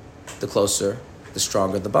 the closer, the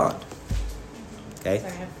stronger the bond. Okay?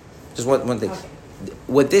 Sorry. Just one thing. Okay.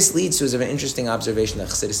 What this leads to is an interesting observation that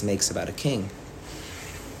Chassidus makes about a king,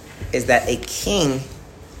 is that a king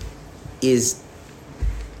is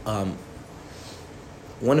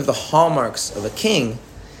one of the hallmarks of a king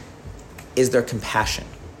is their compassion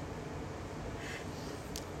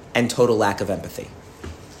and total lack of empathy.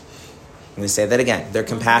 I'm going to say that again. Their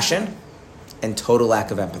compassion and total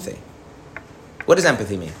lack of empathy. What does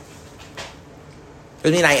empathy mean? What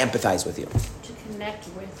does it mean I empathize with you? To connect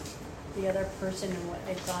with the other person and what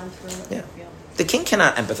they've gone through and what they feel. The king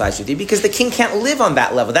cannot empathize with you because the king can't live on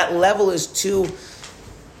that level. That level is too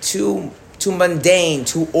mundane,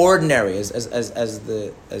 too ordinary, as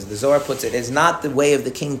the Zohar puts it. It's not the way of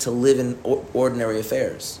the king to live in ordinary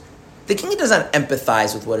affairs. The king does not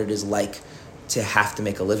empathize with what it is like to have to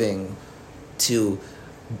make a living, to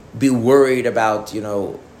be worried about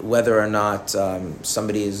whether or not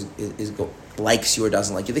somebody likes you or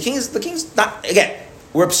doesn't like you. The king's not. Again,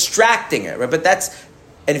 we're abstracting it, right? But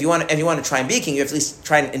and if you want to try and be a king, you have to at least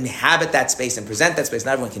try and inhabit that space and present that space.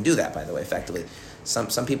 Not everyone can do that, by the way. Effectively,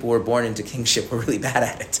 some people were born into kingship were really bad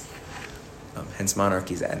at it. Hence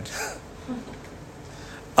monarchy's end.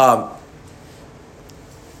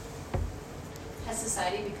 Has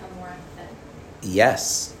society become more empathetic?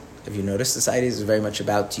 Yes. Have you noticed society is very much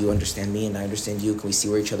about, do you understand me and I understand you? Can we see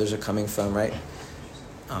where each others are coming from, right?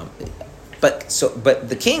 But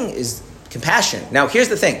the king is compassion. Now, here's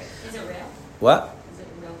the thing. Is it real? What? Is it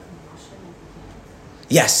real compassion?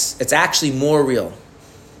 Yes, it's actually more real.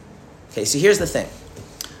 Okay, so here's the thing.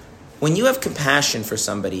 When you have compassion for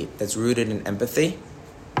somebody that's rooted in empathy,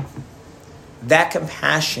 that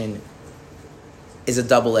compassion is a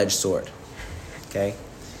double-edged sword. Okay?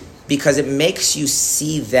 Because it makes you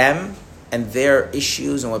see them and their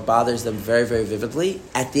issues and what bothers them very, very vividly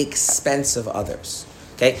at the expense of others.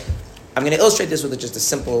 Okay? I'm going to illustrate this with just a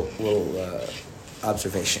simple little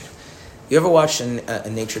observation. You ever watched a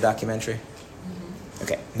nature documentary? Mm-hmm.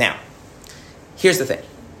 Okay, now, here's the thing.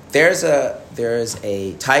 there's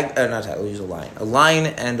a tiger, not a tiger, we'll use a lion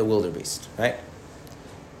and a wildebeest, right?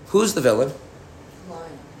 Who's the villain?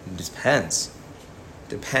 Lion. It depends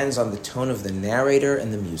on the tone of the narrator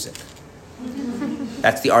and the music.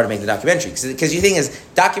 That's the art of making the documentary. Because the thing is,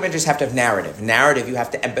 documentaries have to have narrative. Narrative, you have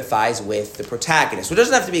to empathize with the protagonist. It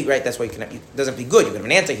doesn't have to be, right, that's why it doesn't have to be good. You can have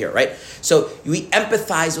an anti-hero, right? So we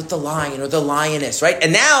empathize with the lion or the lioness, right?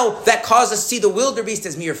 And now that causes us to see the wildebeest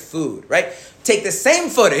as mere food, right? Take the same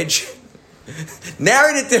footage,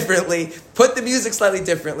 narrate it differently, put the music slightly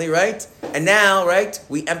differently, right? And now, right,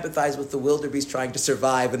 we empathize with the wildebeest trying to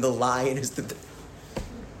survive and the lion is the...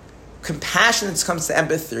 Compassion that comes to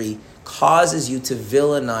empathy causes you to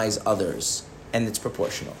villainize others, and it's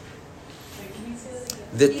proportional.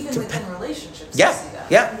 Even within relationships.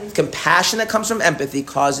 Yeah. Compassion that comes from empathy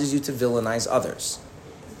causes you to villainize others.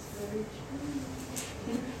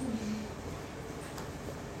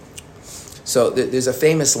 So there's a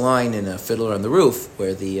famous line in Fiddler on the Roof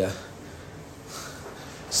where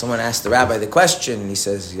someone asked the rabbi the question, and he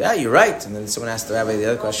says, "Yeah, you're right." And then someone asked the rabbi the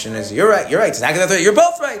other question, is, "You're right. You're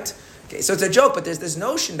both right." Okay, so it's a joke, but there's this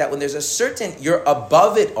notion that when there's a certain, you're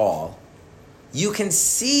above it all, you can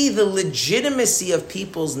see the legitimacy of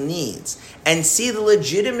people's needs and see the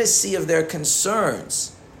legitimacy of their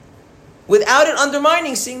concerns without it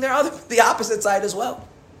undermining seeing the opposite side as well.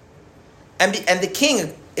 And the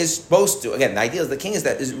king is supposed to, again, the idea is the king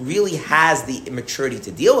really has the maturity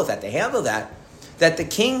to deal with that, to handle that the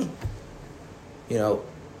king,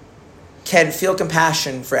 can feel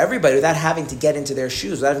compassion for everybody without having to get into their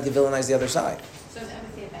shoes, without having to villainize the other side. So is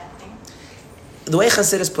empathy a bad thing? The way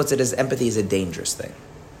Chassidus puts it is empathy is a dangerous thing.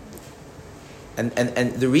 And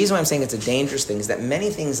the reason why I'm saying it's a dangerous thing is that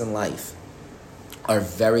many things in life are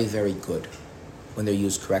very, very good when they're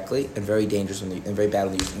used correctly, and very dangerous and very bad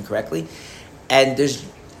when they're used incorrectly.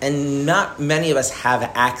 And not many of us have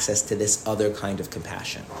access to this other kind of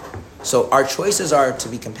compassion. So our choices are to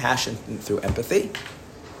be compassionate through empathy,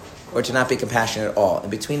 or to not be compassionate at all. And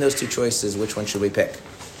between those two choices, which one should we pick?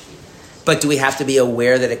 But do we have to be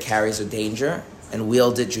aware that it carries a danger and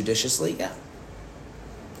wield it judiciously? Yeah.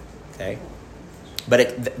 Okay.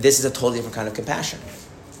 But this is a totally different kind of compassion.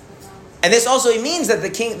 And this also means that the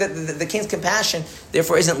king's compassion,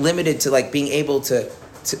 therefore, isn't limited to like being able to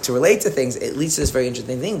relate to things. It leads to this very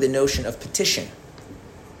interesting thing, the notion of petition.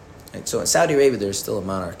 Right? So in Saudi Arabia, there's still a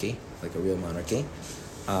monarchy, like a real monarchy.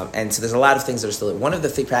 And so there's a lot of things that are still... One of the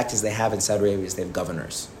practices they have in Saudi Arabia is they have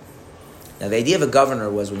governors. Now, the idea of a governor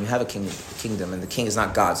was when you have a kingdom, and the king is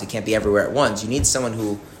not God, so he can't be everywhere at once, you need someone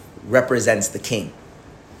who represents the king.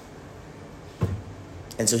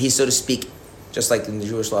 And so he, so to speak, just like in the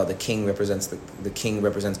Jewish law, the king represents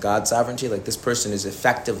God's sovereignty, like this person is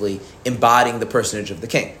effectively embodying the personage of the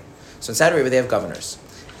king. So in Saudi Arabia, they have governors.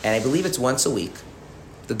 And I believe it's once a week,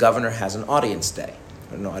 the governor has an audience day.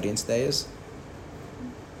 What an audience day is?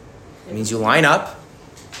 It means you line up,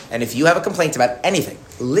 and if you have a complaint about anything,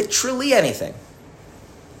 literally anything,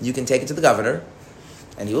 you can take it to the governor,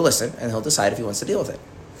 and he will listen, and he'll decide if he wants to deal with it.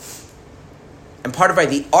 And part of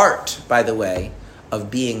the art, by the way,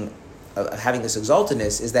 of having this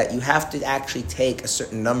exaltedness is that you have to actually take a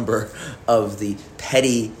certain number of the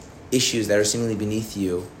petty issues that are seemingly beneath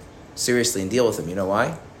you seriously and deal with them. You know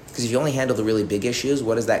why? Because if you only handle the really big issues,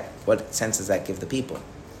 what sense does that give the people?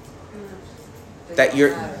 That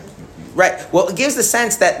you're... Right. Well, it gives the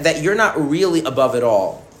sense that you're not really above it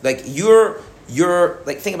all. Like you're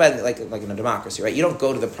like, think about it like in a democracy, right? You don't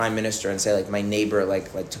go to the prime minister and say like my neighbor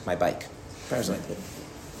like took my bike. Like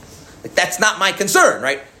that's not my concern,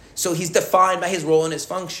 right? So he's defined by his role and his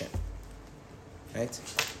function, right?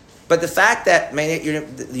 But the fact that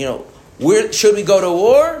where should we go to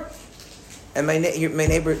war? And my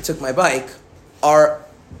neighbor took my bike are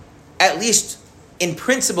at least in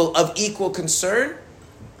principle of equal concern.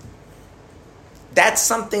 That's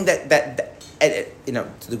something that to the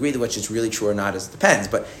degree to which it's really true or not, it depends.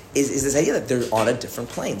 But is this idea that they're on a different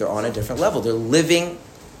plane, they're on a different level, they're living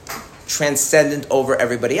transcendent over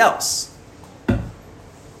everybody else.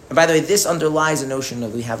 And by the way, this underlies a notion that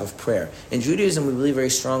we have of prayer. In Judaism, we believe very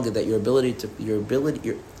strongly that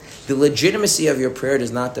the legitimacy of your prayer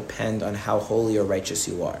does not depend on how holy or righteous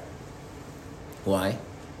you are. Why?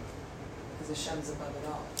 Because Hashem's above it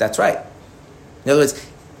all. That's right. In other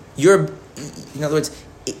words,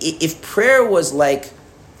 if prayer was like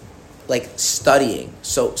studying,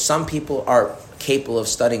 so some people are capable of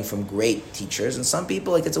studying from great teachers, and some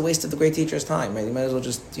people it's a waste of the great teacher's time, right? You might as well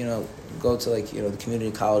just go to the community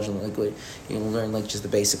college and learn just the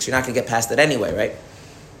basics. You're not going to get past that anyway, right?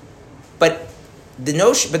 But the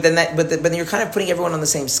notion, but then you're kind of putting everyone on the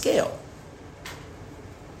same scale.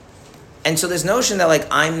 And so this notion that like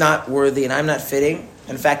I'm not worthy and I'm not fitting.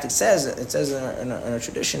 In fact, it says in our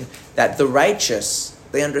tradition that the righteous,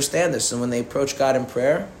 they understand this, and when they approach God in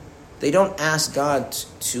prayer, they don't ask God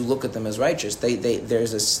to look at them as righteous. They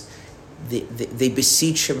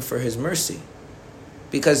beseech Him for His mercy,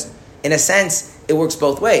 because in a sense it works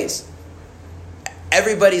both ways.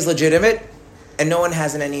 Everybody's legitimate, and no one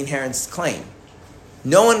has any inherent claim.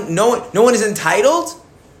 No one is entitled,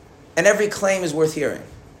 and every claim is worth hearing.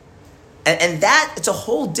 And that, it's a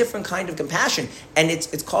whole different kind of compassion. And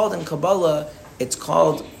it's called in Kabbalah, it's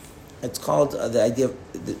called the idea of,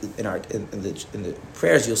 in the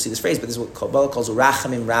prayers you'll see this phrase, but this is what Kabbalah calls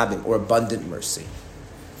rachamim rabim, or abundant mercy.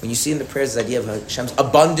 When you see in the prayers the idea of Hashem's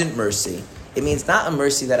abundant mercy, it means not a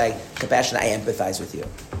mercy that I empathize with you.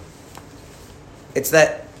 It's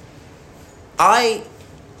that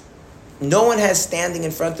no one has standing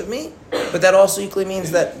in front of me, but that also equally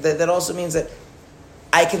means that also means that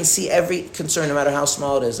I can see every concern, no matter how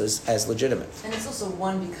small it is, as legitimate. And it's also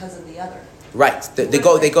one because of the other. Right. They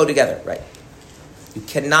go together. Right. You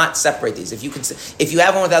cannot separate these. If you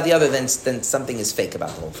have one without the other, then something is fake about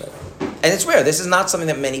the whole thing. And it's rare. This is not something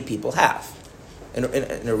that many people have in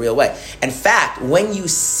a real way. In fact, when you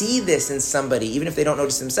see this in somebody, even if they don't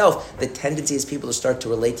notice themselves, the tendency is people to start to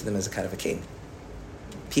relate to them as a kind of a king.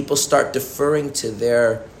 People start deferring to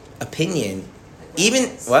their opinion. Even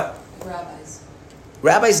what?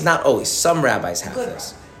 Rabbis, not always. Some rabbis have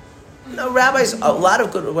this. No, rabbis. A lot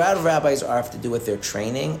of rabbis have to do with their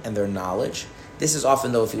training and their knowledge. This is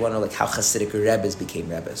often, though, if you want to know, like how Hasidic rebbes became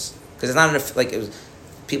rebbes, because it's not enough. Like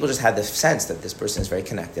people just had the sense that this person is very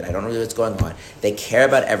connected. I don't know what's going on. They care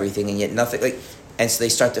about everything, and yet nothing. And so they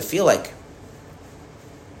start to feel like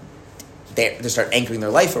they start anchoring their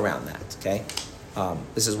life around that. Okay,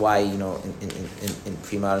 this is why in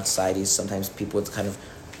pre-modern societies sometimes people would kind of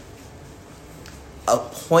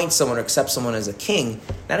appoint someone or accept someone as a king,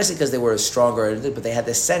 not necessarily because they were stronger, but they had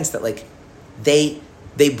this sense that like they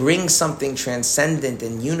bring something transcendent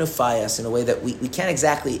and unify us in a way that we can't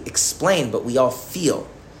exactly explain, but we all feel.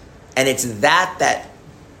 And it's that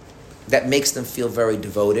makes them feel very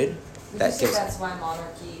devoted. That's why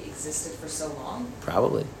monarchy existed for so long?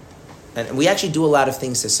 Probably. And we actually do a lot of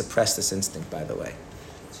things to suppress this instinct, by the way.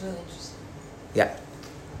 It's really interesting. Yeah.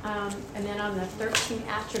 And then on the 13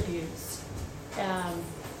 attributes,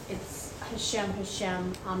 it's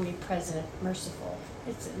Hashem, omnipresent, merciful.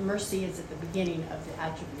 Mercy is at the beginning of the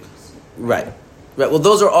attributes. Right. Well,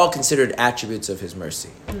 those are all considered attributes of His mercy.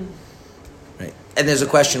 Mm. Right. And there's a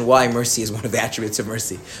question why mercy is one of the attributes of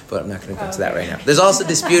mercy, but I'm not going to go into that right now. There's also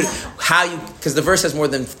dispute because the verse has more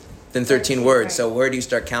than 13 words, right. So where do you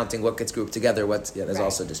start counting what gets grouped together? There's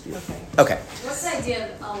also dispute. Okay. What's the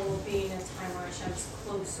idea of Elul being a time where Hashem's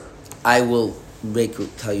closer? I will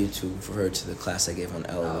tell you to refer to the class I gave on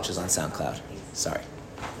Elul, which is on SoundCloud. Sorry.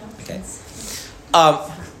 Okay.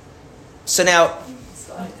 So now,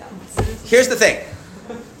 here's the thing.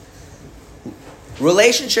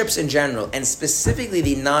 Relationships in general, and specifically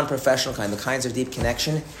the non-professional kind, the kinds of deep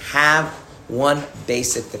connection, have one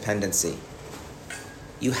basic dependency.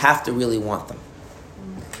 You have to really want them.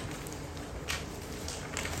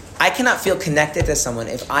 I cannot feel connected to someone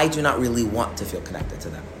if I do not really want to feel connected to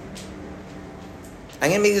them. I'm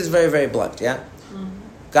going to make this very, very blunt, yeah? Mm-hmm.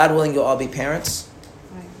 God willing, you'll all be parents.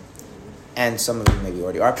 Right. And some of you maybe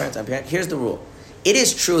already are parents. I'm a parent. Here's the rule. It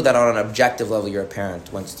is true that on an objective level, you're a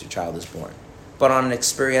parent once your child is born. But on an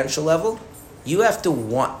experiential level, you have to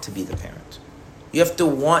want to be the parent. You have to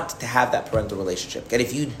want to have that parental relationship. And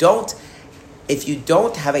if you don't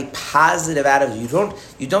have a positive attitude,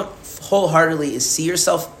 you don't wholeheartedly see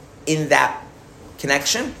yourself in that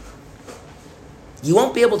connection, you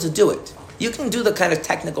won't be able to do it. You can do the kind of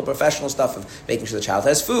technical, professional stuff of making sure the child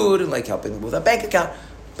has food and like helping them with a bank account,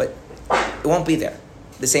 but it won't be there.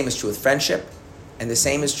 The same is true with friendship, and the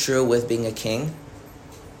same is true with being a king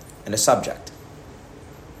and a subject.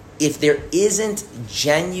 If there isn't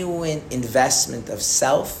genuine investment of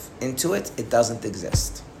self into it, it doesn't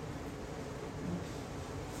exist.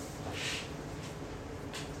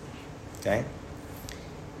 Okay?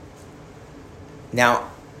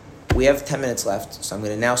 Now, we have 10 minutes left, so I'm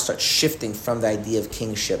going to now start shifting from the idea of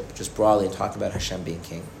kingship, just broadly, and talk about Hashem being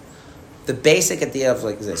king. The basic idea of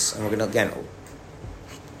like this, and we're going to, again,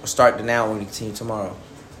 we'll start now, we're going to continue tomorrow.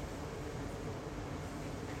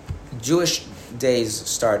 Jewish days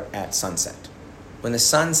start at sunset. When the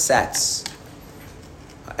sun sets,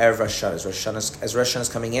 Erev Rosh Hashanah, as Rosh Hashanah is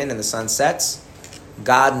coming in and the sun sets,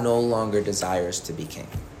 God no longer desires to be king.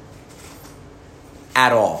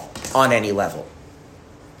 At all, on any level.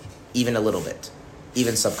 Even a little bit.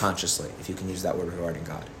 Even subconsciously, if you can use that word regarding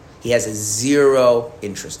God. He has a zero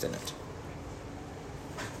interest in it.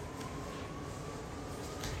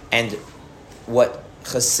 And what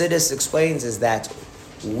Chassidus explains is that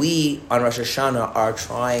we, on Rosh Hashanah, are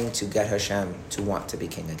trying to get Hashem to want to be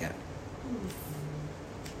king again.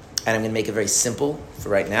 And I'm going to make it very simple for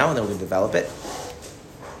right now, and then we're going to develop it.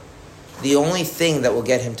 The only thing that will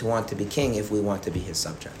get him to want to be king if we want to be his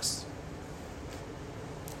subjects.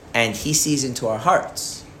 And he sees into our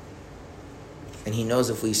hearts. And he knows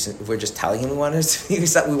if we're just telling him we want to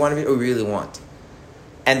be, or we really want.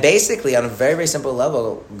 And basically, on a very, very simple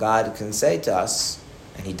level, God can say to us,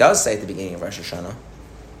 and he does say at the beginning of Rosh Hashanah,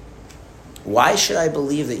 why should I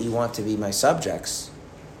believe that you want to be my subjects?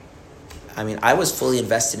 I mean, I was fully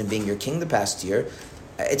invested in being your king the past year.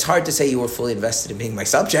 It's hard to say you were fully invested in being my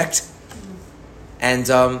subject. And,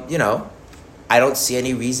 I don't see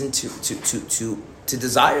any reason to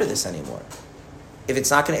desire this anymore. If it's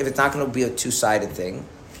not going to be a two-sided thing,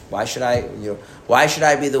 why should I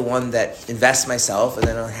be the one that invests myself and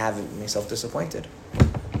then I'll have myself disappointed?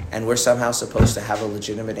 And we're somehow supposed to have a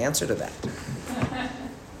legitimate answer to that.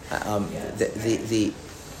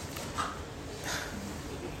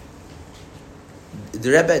 The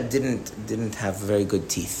Rebbe didn't have very good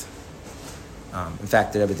teeth. In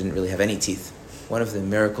fact, the Rebbe didn't really have any teeth. One of the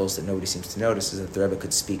miracles that nobody seems to notice is that the Rebbe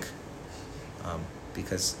could speak.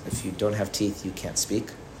 Because if you don't have teeth, you can't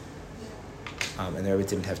speak. And the Rebbe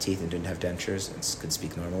didn't have teeth and didn't have dentures and could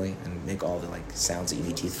speak normally and make all the sounds that you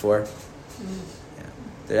need teeth for. Yeah.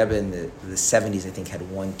 The Rebbe in the 70s, I think, had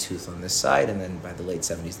one tooth on this side, and then by the late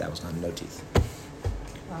 70s, that was gone, no teeth.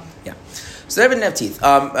 Wow. Yeah. So the Rebbe didn't have teeth.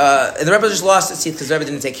 And the Rebbe just lost his teeth because the Rebbe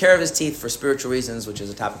didn't take care of his teeth for spiritual reasons, which is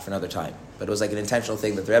a topic for another time. But it was an intentional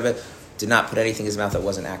thing that the Rebbe did not put anything in his mouth that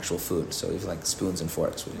wasn't actual food. So even spoons and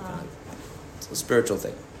forks. It's a spiritual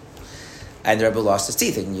thing. And the Rebbe lost his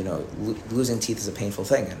teeth. And, losing teeth is a painful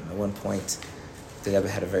thing. And at one point, the Rebbe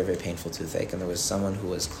had a very, very painful toothache. And there was someone who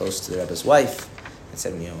was close to the Rebbe's wife and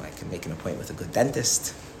said, I can make an appointment with a good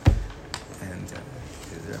dentist. And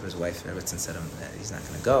the Rebbe's wife, the Rebbetzin, said he's not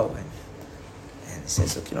going to go. And he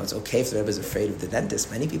says, look, it's okay if the Rebbe is afraid of the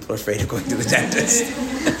dentist. Many people are afraid of going to the dentist.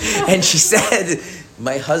 And she said,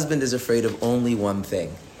 my husband is afraid of only one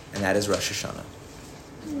thing, and that is Rosh Hashanah.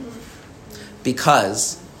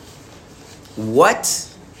 Because what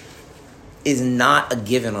is not a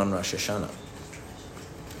given on Rosh Hashanah?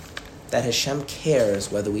 That Hashem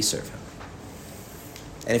cares whether we serve him.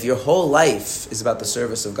 And if your whole life is about the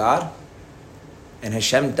service of God, and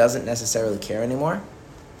Hashem doesn't necessarily care anymore,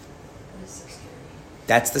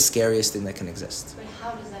 that's the scariest thing that can exist. But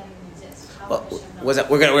how does that even exist?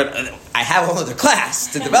 I have a whole other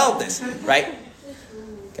class to develop this, right?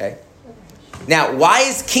 Okay. Now, why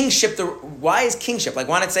is kingship? Why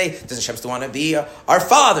not say, does Hashem still want to be our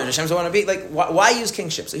father? Does Hashem still want to be why use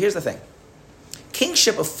kingship? So here's the thing: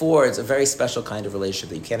 kingship affords a very special kind of relationship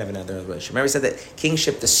that you can't have in another relationship. Remember, we said that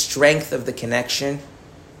kingship, the strength of the connection,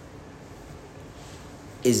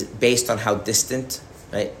 is based on how distant,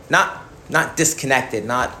 right? Not disconnected,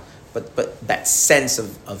 but that sense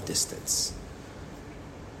of distance.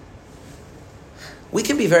 We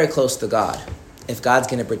can be very close to God if God's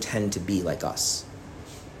going to pretend to be like us.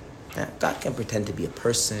 Yeah, God can pretend to be a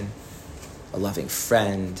person, a loving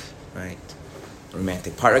friend, right? A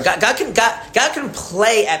romantic partner. God can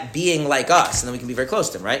play at being like us, and then we can be very close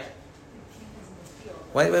to him, right?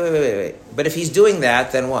 Wait. But if he's doing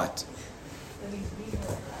that, then what?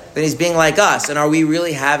 Then he's being like us. And are we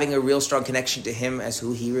really having a real strong connection to him as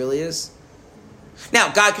who he really is?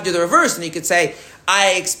 Now, God could do the reverse, and he could say,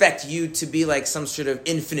 I expect you to be like some sort of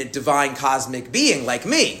infinite, divine, cosmic being like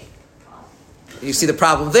me. You see the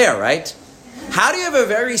problem there, right? How do you have a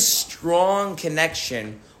very strong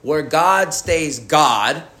connection where God stays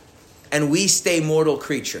God and we stay mortal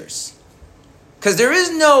creatures? Because there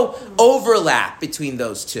is no overlap between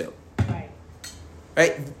those two.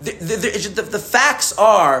 Right? The facts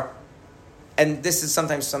are, and this is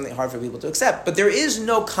sometimes something hard for people to accept, but there is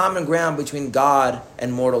no common ground between God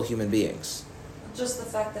and mortal human beings. Just the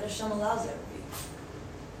fact that Hashem allows it.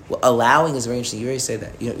 Well, allowing is very interesting. You already say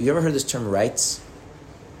that. You ever heard this term rights?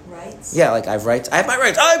 Rights? Yeah, I have rights. I have my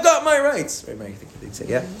rights. I've got my rights. Right, I think they'd say,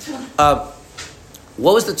 yeah.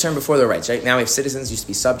 What was the term before the rights, right? Now we have citizens, used to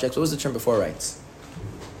be subjects. What was the term before rights?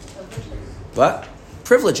 What?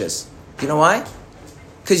 Privileges. Do you know why?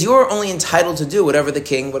 Because you're only entitled to do whatever the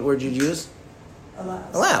king, what word did you use?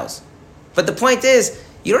 Allows. But the point is,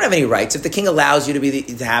 you don't have any rights. If the king allows you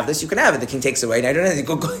to have this, you can have it. The king takes it away. Now you're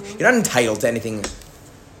not entitled to anything.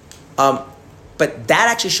 But that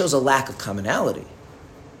actually shows a lack of commonality.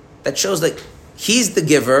 That shows that he's the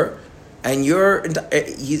giver, and you're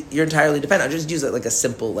entirely dependent. I'll just use it like a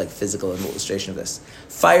simple, physical illustration of this: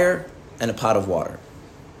 fire and a pot of water.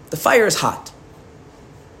 The fire is hot.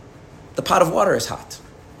 The pot of water is hot.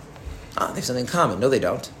 They have something in common. No, they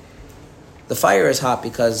don't. The fire is hot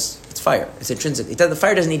because it's fire. It's intrinsic. The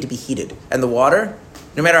fire doesn't need to be heated. And the water,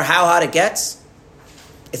 no matter how hot it gets,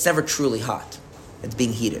 it's never truly hot. It's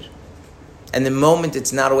being heated. And the moment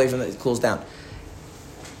it's not away from it, it cools down.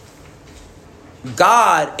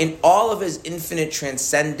 God, in all of his infinite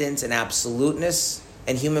transcendence and absoluteness,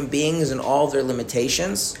 and human beings and all their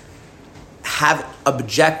limitations, have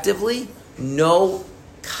objectively no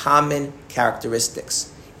common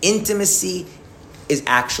characteristics. Intimacy is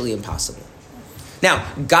actually impossible.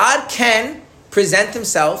 Now, God can present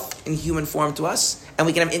himself in human form to us, and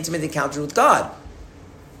we can have intimate encounters with God.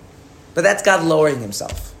 But that's God lowering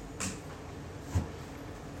himself.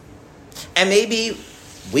 And maybe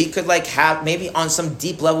we could maybe on some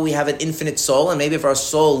deep level we have an infinite soul, and maybe if our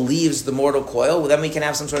soul leaves the mortal coil, well, then we can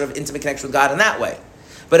have some sort of intimate connection with God in that way.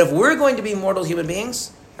 But if we're going to be mortal human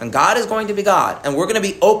beings, and God is going to be God, and we're going to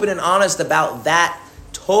be open and honest about that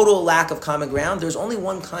total lack of common ground, there's only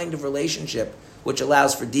one kind of relationship which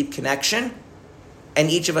allows for deep connection, and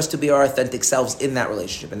each of us to be our authentic selves in that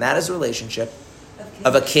relationship. And that is the relationship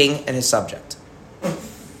of a king and his subject.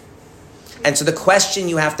 And so the question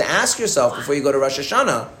you have to ask yourself before you go to Rosh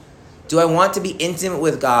Hashanah, do I want to be intimate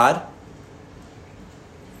with God?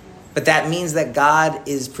 But that means that God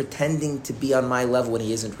is pretending to be on my level when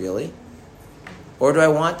he isn't really? Or do I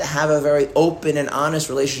want to have a very open and honest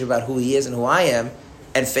relationship about who he is and who I am,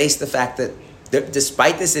 and face the fact that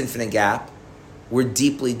despite this infinite gap, we're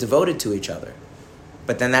deeply devoted to each other?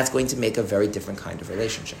 But then that's going to make a very different kind of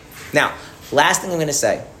relationship. Now, last thing I'm going to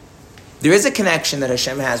say, there is a connection that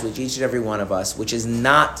Hashem has with each and every one of us, which is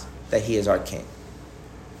not that he is our king.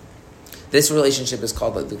 This relationship is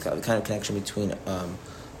called the kind of connection between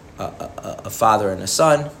a father and a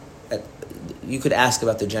son. You could ask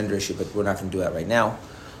about the gender issue, but we're not going to do that right now.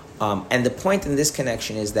 And the point in this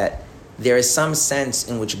connection is that there is some sense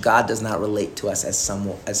in which God does not relate to us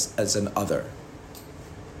as an other.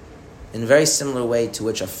 In a very similar way to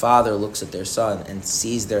which a father looks at their son and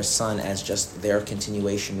sees their son as just their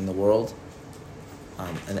continuation in the world.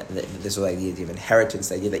 And this is the idea of inheritance,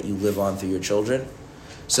 the idea that you live on through your children.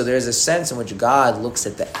 So there is a sense in which God looks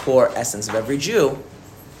at the core essence of every Jew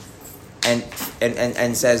and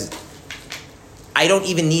says, I don't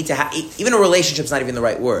even need to have, even a relationship's not even the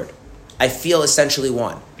right word. I feel essentially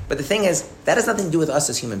one. But the thing is, that has nothing to do with us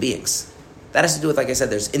as human beings. That has to do with, like I said,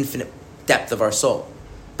 there's infinite depth of our soul.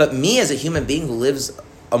 But me as a human being who lives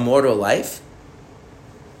a mortal life,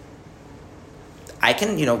 I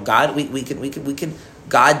can, God, we can,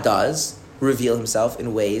 God does reveal himself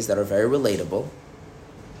in ways that are very relatable.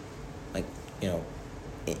 Like,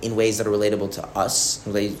 in ways that are relatable to us,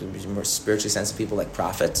 more spiritually sensitive people like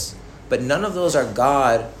prophets. But none of those are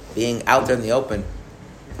God being out there in the open.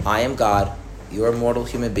 I am God, you're a mortal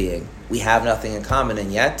human being. We have nothing in common,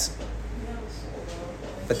 and yet...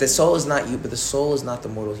 But the soul is not you, but the soul is not the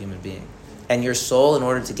mortal human being. And your soul, in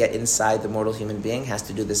order to get inside the mortal human being, has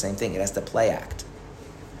to do the same thing. It has to play act.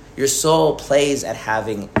 Your soul plays at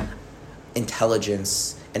having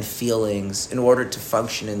intelligence and feelings in order to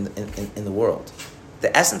function in the world.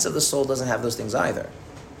 The essence of the soul doesn't have those things either.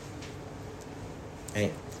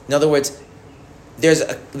 Right? In other words, there's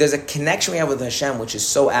a connection we have with Hashem which is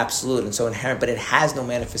so absolute and so inherent, but it has no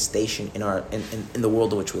manifestation in the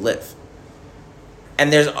world in which we live.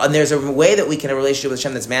 And there's a way that we can have a relationship with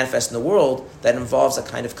Hashem that's manifest in the world that involves a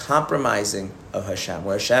kind of compromising of Hashem,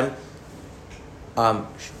 where Hashem,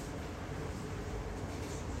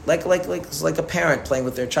 like a parent playing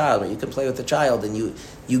with their child, where you can play with the child and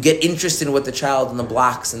you get interested in what the child and the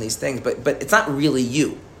blocks and these things, but it's not really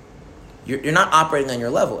you. You're not operating on your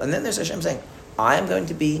level. And then there's Hashem saying, I am going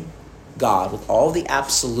to be God with all the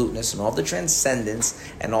absoluteness and all the transcendence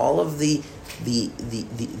and all of the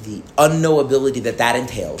unknowability that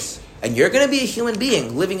entails. And you're going to be a human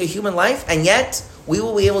being living a human life, and yet we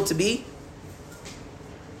will be able to be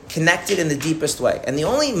connected in the deepest way. And the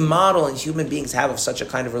only model in human beings have of such a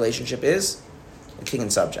kind of relationship is a king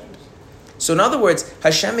and subject. So in other words,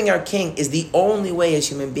 Hashem being our king is the only way as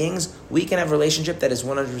human beings we can have a relationship that is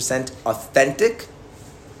 100% authentic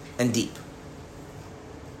and deep.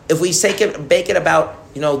 If we bake it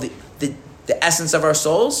about, the essence of our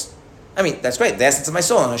souls, I mean, that's great. The essence of my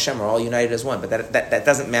soul and Hashem are all united as one, but that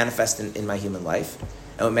doesn't manifest in my human life.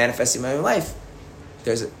 And what manifests in my human life,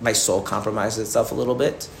 my soul compromises itself a little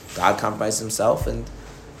bit. God compromises himself, and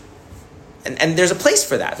there's a place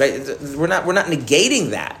for that, right? We're not negating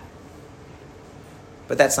that,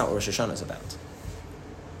 but that's not what Rosh Hashanah is about.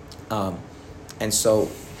 And so,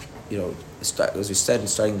 as we said in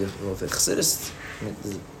starting the Chassidus,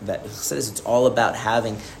 that Chassidus, it's all about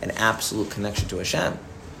having an absolute connection to Hashem.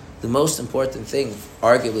 the most important thing,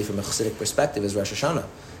 arguably from a Hasidic perspective, is Rosh Hashanah.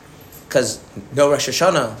 Because no Rosh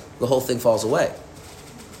Hashanah, the whole thing falls away.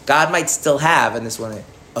 God might still have, in this one,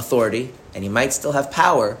 authority, and he might still have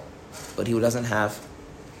power, but he doesn't have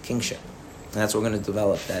kingship. And that's what we're going to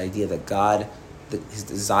develop, that idea that God, his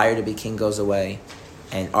desire to be king goes away,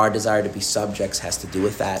 and our desire to be subjects has to do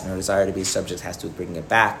with that, and our desire to be subjects has to do with bringing it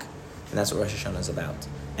back. And that's what Rosh Hashanah is about.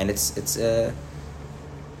 And it's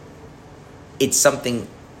something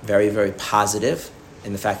very, very positive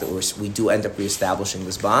in the fact that we do end up reestablishing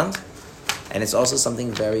this bond. And it's also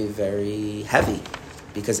something very, very heavy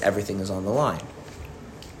because everything is on the line.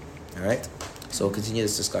 All right? So we'll continue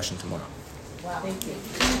this discussion tomorrow. Wow. Thank you.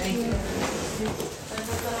 Thank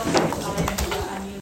you.